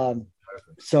 Exactly.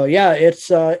 So yeah,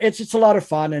 it's a lot of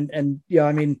fun. And,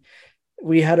 I mean,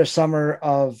 we had a summer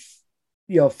of,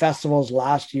 festivals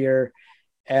last year,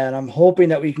 and I'm hoping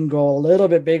that we can go a little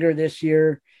bit bigger this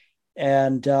year.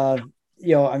 And,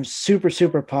 I'm super,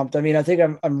 super pumped. I mean, I think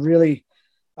I'm really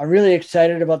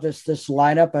excited about this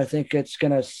lineup. I think it's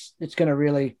going to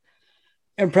really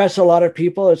impress a lot of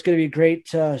people. It's going to be great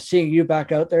seeing you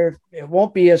back out there. It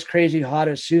won't be as crazy hot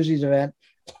as Susie's event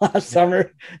last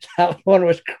summer. That one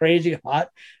was crazy hot.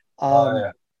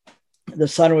 The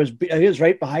sun was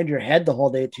right behind your head the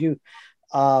whole day too.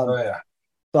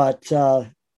 But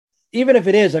even if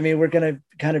it is, I mean, we're going to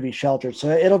kind of be sheltered, so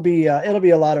it'll be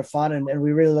a lot of fun, and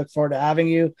we really look forward to having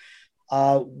you.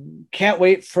 Can't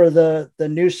wait for the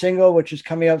new single, which is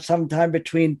coming out sometime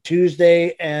between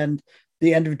Tuesday and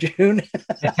the end of June.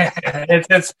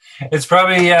 It's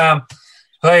probably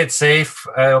play it safe.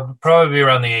 It'll probably be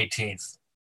around the 18th.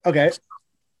 Okay,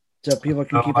 so people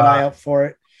can keep an eye out for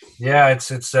it. Yeah,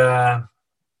 it's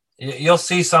you'll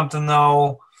see something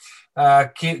though.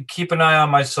 Keep an eye on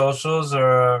my socials,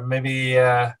 or maybe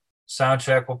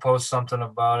Soundcheck will post something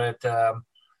about it.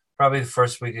 Probably the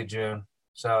first week of June.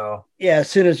 So yeah, as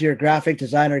soon as your graphic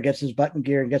designer gets his button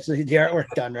gear and gets the artwork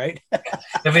done, right?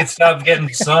 If it stopped getting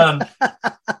sun.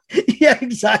 Yeah,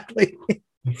 exactly.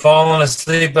 Falling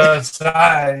asleep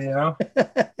outside, All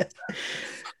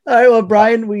right, well,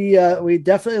 Brian, we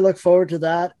definitely look forward to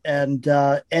that, and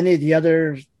any of the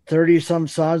other 30-some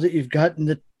songs that you've got in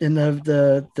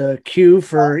the queue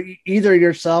for either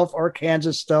yourself or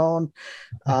Kansas Stone,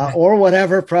 or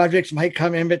whatever projects might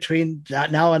come in between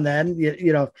that now and then.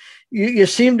 You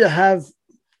seem to have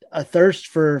a thirst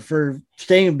for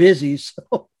staying busy,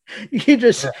 so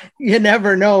you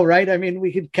never know, right? I mean,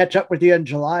 we could catch up with you in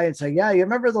July and say, yeah, you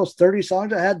remember those 30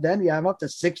 songs I had then? Yeah, I'm up to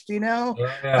 60 now.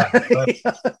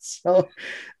 So,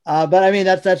 but I mean,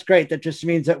 that's great. That just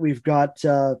means that we've got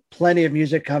plenty of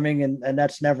music coming, and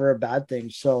that's never a bad thing.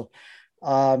 So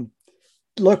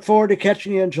look forward to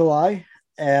catching you in July.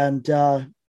 And,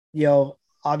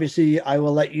 obviously I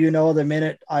will let you know the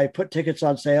minute I put tickets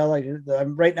on sale. Like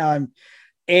right now I'm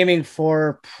aiming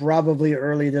for probably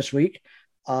early this week.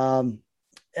 Just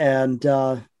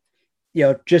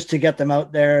to get them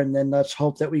out there, and then let's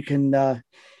hope that we can,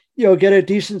 get a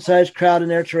decent sized crowd in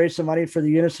there to raise some money for the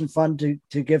Unison Fund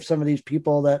to give some of these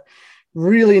people that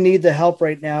really need the help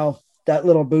right now that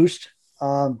little boost.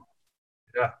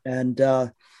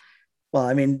 Well,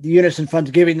 I mean, the Unison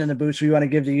Fund's giving them the boost. We want to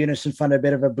give the Unison Fund a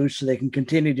bit of a boost so they can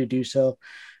continue to do so.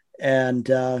 And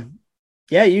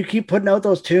you keep putting out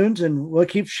those tunes, and we'll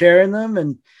keep sharing them.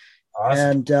 And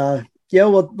awesome. And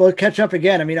we'll catch up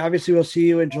again. I mean, obviously we'll see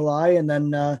you in July, and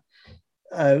then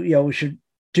we should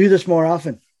do this more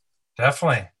often.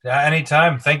 Definitely.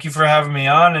 Anytime. Thank you for having me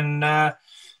on. And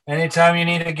anytime you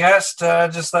need a guest,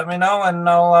 just let me know, and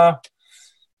I'll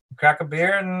crack a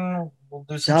beer and we'll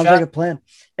do some Sounds chat. like a plan.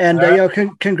 And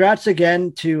congrats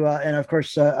again to and of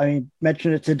course I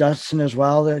mentioned it to Dustin as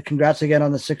well. Congrats again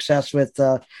on the success with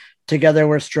Together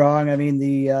We're Strong. I mean,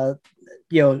 the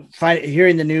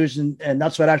hearing the news, and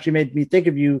that's what actually made me think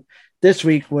of you this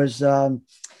week was the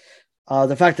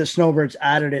fact that Snowbirds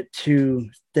added it to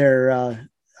their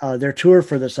their tour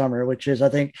for the summer, which is, I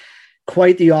think,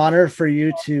 quite the honor for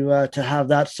you to have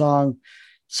that song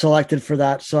selected for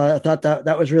that. So I thought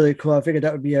that was really cool. I figured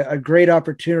that would be a great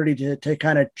opportunity to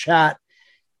kind of chat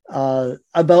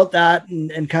about that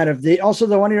and kind of also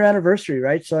the 1 year anniversary,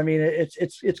 right? So I mean,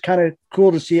 it's kind of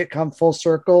cool to see it come full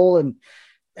circle, and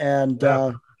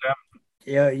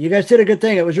yeah, you guys did a good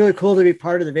thing. It was really cool to be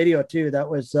part of the video too. That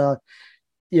was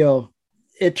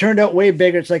it turned out way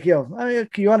bigger. It's like, you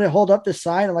want to hold up this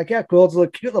sign? I'm like, yeah, cool. It's a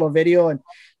little cute little video. And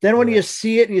then when you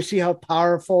see it and you see how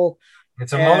powerful,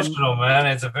 it's emotional, man.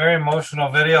 It's a very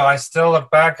emotional video. I still look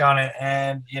back on it,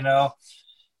 and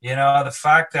the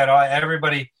fact that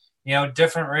everybody,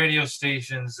 different radio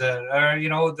stations that are,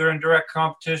 they're in direct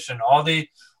competition. All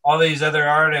these other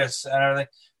artists and everything,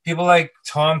 people like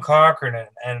Tom Cochrane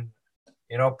and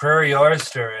Prairie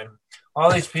Oyster, and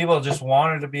all these people just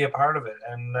wanted to be a part of it,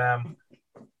 and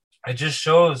it just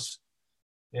shows.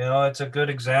 It's a good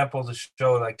example to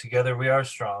show, like, together we are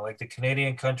strong. Like, the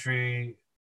Canadian country,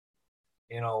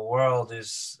 world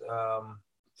is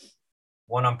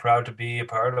one I'm proud to be a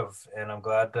part of, and I'm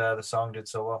glad the song did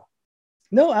so well.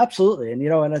 No, absolutely. And,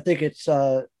 and I think it's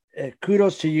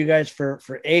kudos to you guys for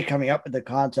coming up with the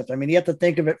concept. I mean, you have to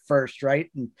think of it first, right?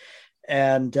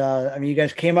 And I mean, you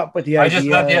guys came up with the idea.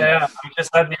 I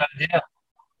just had the idea.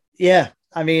 Yeah.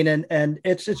 I mean, and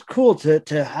it's cool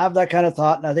to have that kind of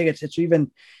thought. And I think it's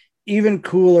even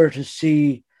cooler to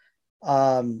see,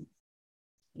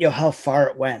 how far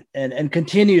it went and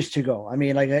continues to go. I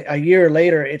mean, like a year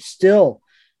later, it's still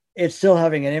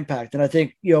having an impact. And I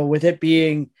think, with it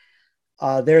being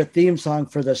their theme song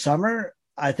for the summer,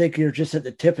 I think you're just at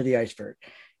the tip of the iceberg,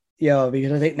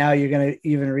 because I think now you're going to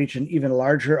even reach an even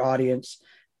larger audience.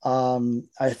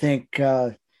 I think,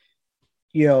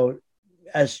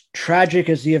 as tragic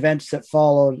as the events that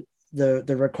followed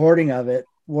the recording of it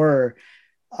were,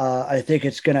 I think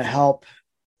it's going to help.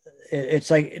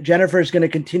 It's like Jennifer is going to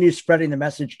continue spreading the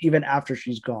message even after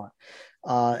she's gone.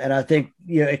 And I think,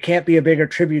 it can't be a bigger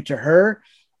tribute to her.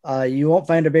 You won't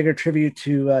find a bigger tribute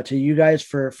to you guys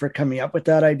for coming up with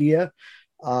that idea.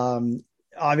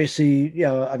 Obviously,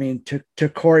 to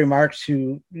Corey Marks,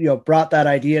 who, brought that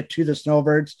idea to the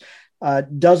Snowbirds.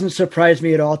 Doesn't surprise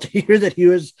me at all to hear that he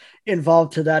was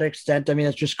involved to that extent. I mean,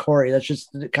 it's just Corey. That's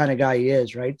just the kind of guy he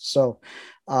is, right? So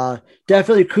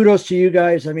definitely kudos to you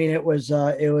guys. I mean, it was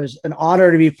an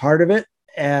honor to be part of it.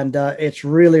 And it's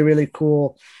really, really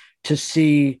cool to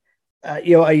see,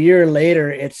 a year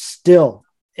later, it's still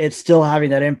having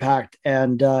that impact.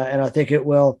 And I think it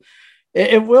will.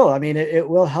 I mean, it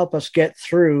will help us get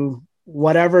through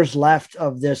whatever's left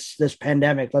of this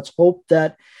pandemic. Let's hope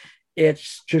that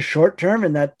it's just short term,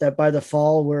 and that by the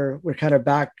fall we're kind of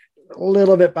back a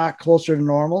little bit back closer to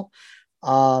normal.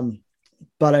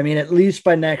 But I mean, at least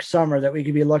by next summer that we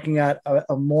could be looking at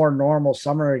a more normal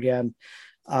summer again.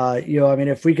 I mean,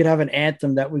 if we could have an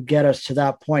anthem that would get us to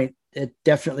that point, it's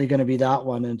definitely going to be that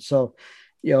one. And so,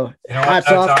 hats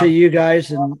off to you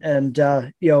guys, and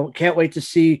can't wait to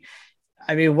see.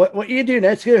 I mean, what you do,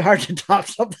 it's going to be hard to top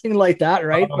something like that,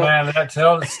 right? Oh, man,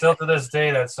 still to this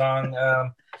day, that song,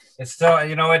 it's still,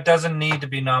 it doesn't need to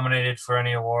be nominated for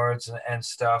any awards and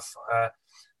stuff.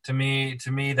 To me,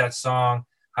 that song,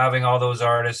 having all those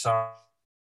artists on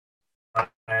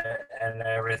it and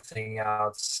everything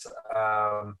else,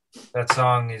 that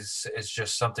song is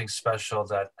just something special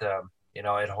that,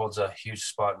 it holds a huge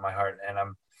spot in my heart. And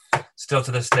I'm still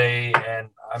to this day, and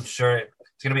I'm sure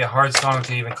it's going to be a hard song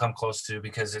to even come close to,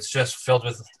 because it's just filled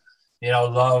with,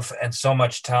 love and so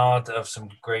much talent of some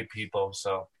great people.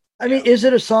 So, I mean, is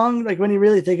it a song, like, when you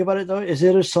really think about it though, is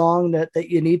it a song that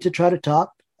you need to try to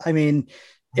top? I mean,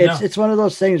 it's one of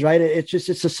those things, right? It's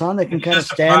a song that can kind of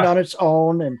stand on its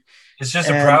own, and it's just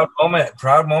a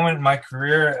proud moment in my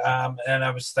career. And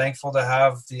I was thankful to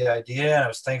have the idea, and I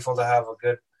was thankful to have a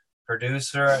good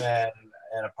producer and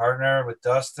a partner with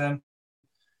Dustin,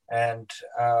 and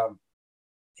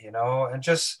and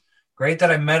just great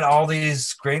that I met all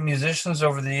these great musicians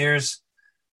over the years,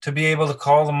 to be able to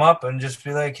call them up and just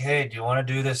be like, hey, do you want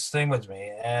to do this thing with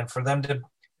me? And for them to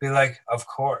be like, of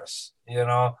course.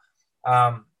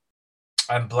 I'm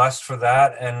blessed for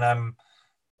that, and I'm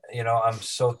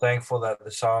so thankful that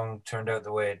the song turned out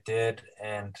the way it did.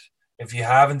 And if you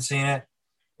haven't seen it,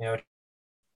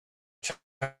 check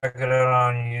it out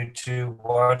on YouTube,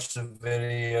 watch the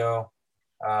video.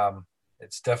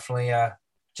 It's definitely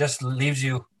just leaves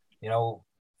you,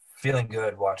 feeling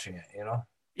good watching it,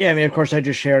 Yeah, I mean, of course, I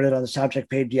just shared it on the subject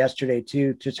page yesterday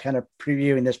too, just kind of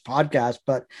previewing this podcast.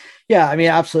 But yeah, I mean,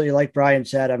 absolutely, like Brian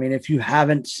said, I mean, if you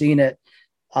haven't seen it,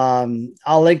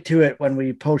 I'll link to it when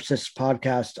we post this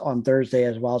podcast on Thursday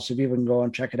as well, so people can go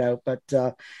and check it out. But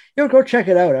go check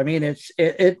it out. I mean,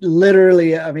 it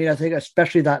literally. I mean, I think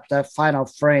especially that final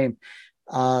frame,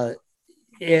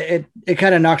 it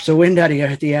kind of knocks the wind out of you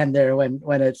at the end there when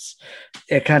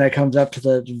it kind of comes up to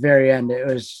the very end. It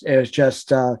was just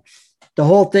the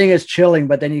whole thing is chilling,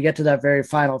 but then you get to that very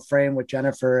final frame with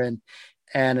Jennifer, and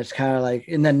it's kind of like,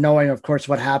 and then knowing, of course,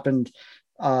 what happened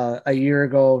a year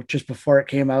ago, just before it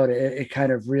came out, it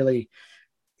kind of really,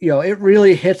 it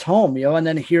really hits home, and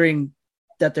then hearing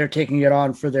that they're taking it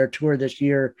on for their tour this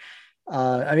year.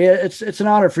 I mean, it's an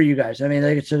honor for you guys. I mean,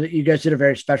 you guys did a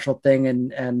very special thing,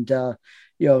 and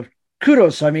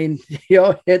kudos. I mean,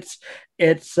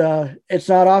 it's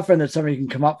not often that somebody can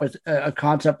come up with a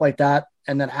concept like that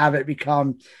and then have it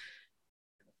become,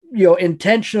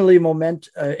 intentionally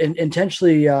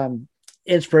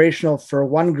inspirational for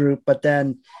one group, but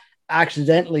then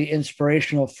accidentally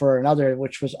inspirational for another,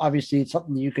 which was obviously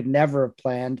something you could never have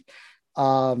planned.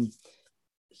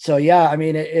 So yeah, I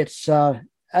mean, I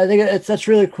think that's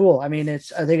really cool. I mean, I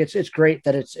think it's great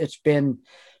that it's been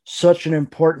such an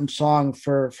important song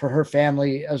for her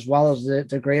family, as well as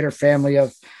the greater family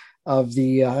of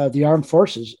the armed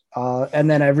forces, and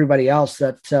then everybody else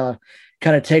that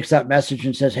kind of takes that message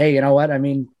and says, hey, you know what? I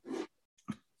mean,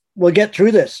 we'll get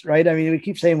through this, right? I mean, we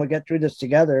keep saying we'll get through this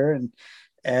together,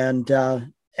 and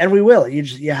we will.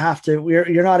 You have to.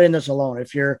 You're not in this alone.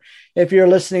 If you're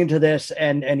listening to this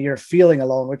and you're feeling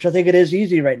alone, which I think it is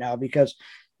easy right now, because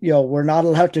we're not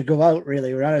allowed to go out,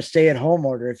 really. We're on a stay-at-home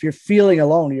order. If you're feeling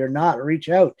alone, you're not. Reach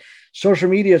out. Social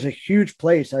media is a huge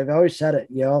place. I've always said it.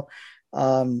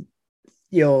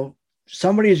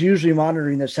 Somebody is usually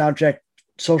monitoring the Soundcheck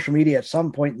social media at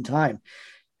some point in time.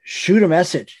 Shoot a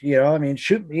message.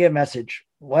 Shoot me a message.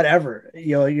 Whatever.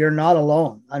 You're not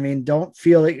alone. I mean, don't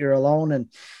feel that you're alone,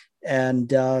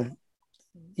 and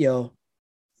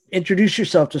introduce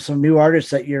yourself to some new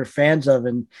artists that you're fans of,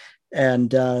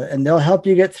 and they'll help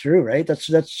you get through, right? That's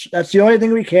the only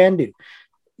thing we can do.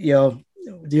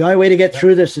 The only way to get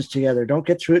through this is together. Don't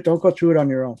go through it on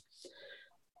your own.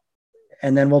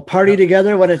 And then we'll party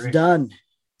together when it's done.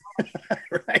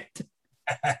 Right.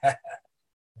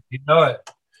 You know it.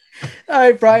 All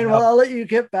right, Brian. Well, I'll let you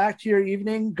get back to your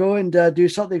evening. Go and do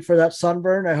something for that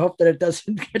sunburn. I hope that it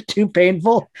doesn't get too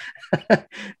painful.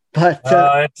 But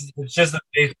it's just a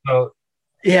base coat.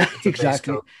 Yeah,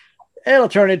 exactly. It'll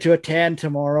turn into a tan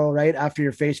tomorrow, right after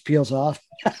your face peels off.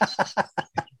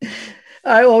 All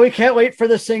right. Well, we can't wait for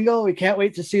the single. We can't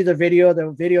wait to see the video.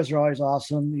 The videos are always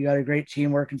awesome. You got a great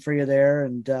team working for you there,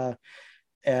 and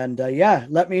yeah,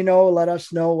 let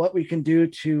us know what we can do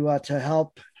to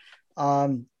help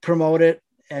promote it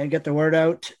and get the word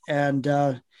out. And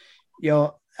as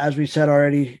we said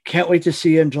already, can't wait to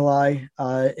see you in July.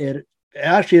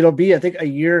 It'll be, I think, a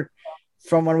year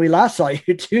from when we last saw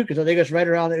you too, because I think it's right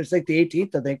around, it's like the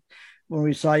 18th, I think, when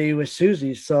we saw you with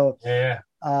Susie. So yeah,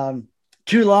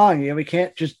 too long. We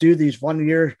can't just do these 1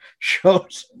 year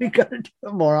shows. We got to do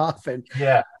them more often.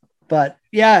 Yeah. But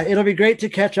yeah, it'll be great to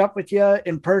catch up with you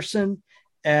in person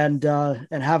and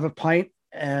have a pint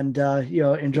and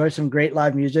enjoy some great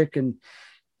live music and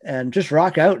just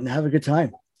rock out and have a good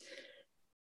time.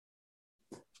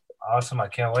 Awesome. I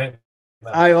can't wait.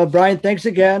 All right. Well, Brian, thanks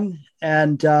again.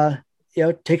 And,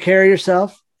 take care of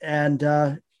yourself, and,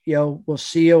 we'll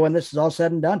see you when this is all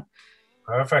said and done.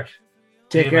 Perfect.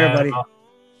 Take care, man. Buddy.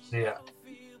 See ya.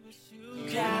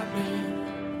 You got me.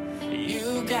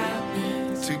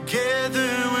 Together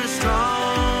we're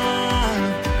strong.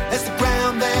 That's the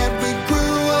ground that we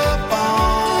grew up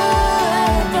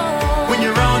on. When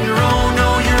you're on your own,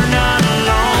 no, you're not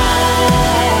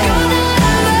alone.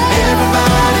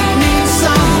 Everybody needs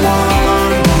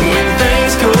someone when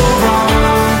things go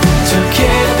wrong.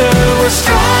 Together we're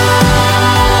strong.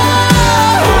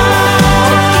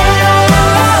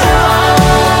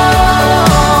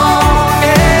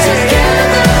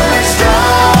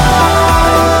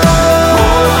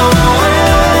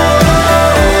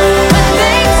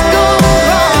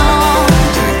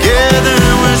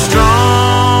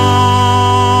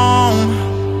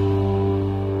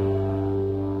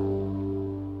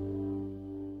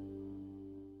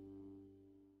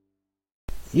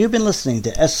 You've been listening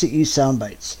to SCE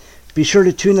Soundbites. Be sure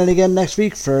to tune in again next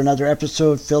week for another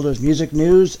episode filled with music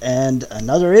news and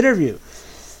another interview.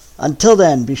 Until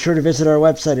then, be sure to visit our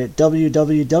website at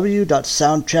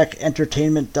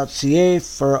www.soundcheckentertainment.ca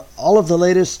for all of the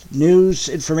latest news,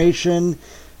 information.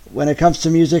 When it comes to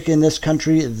music in this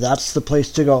country, that's the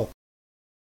place to go.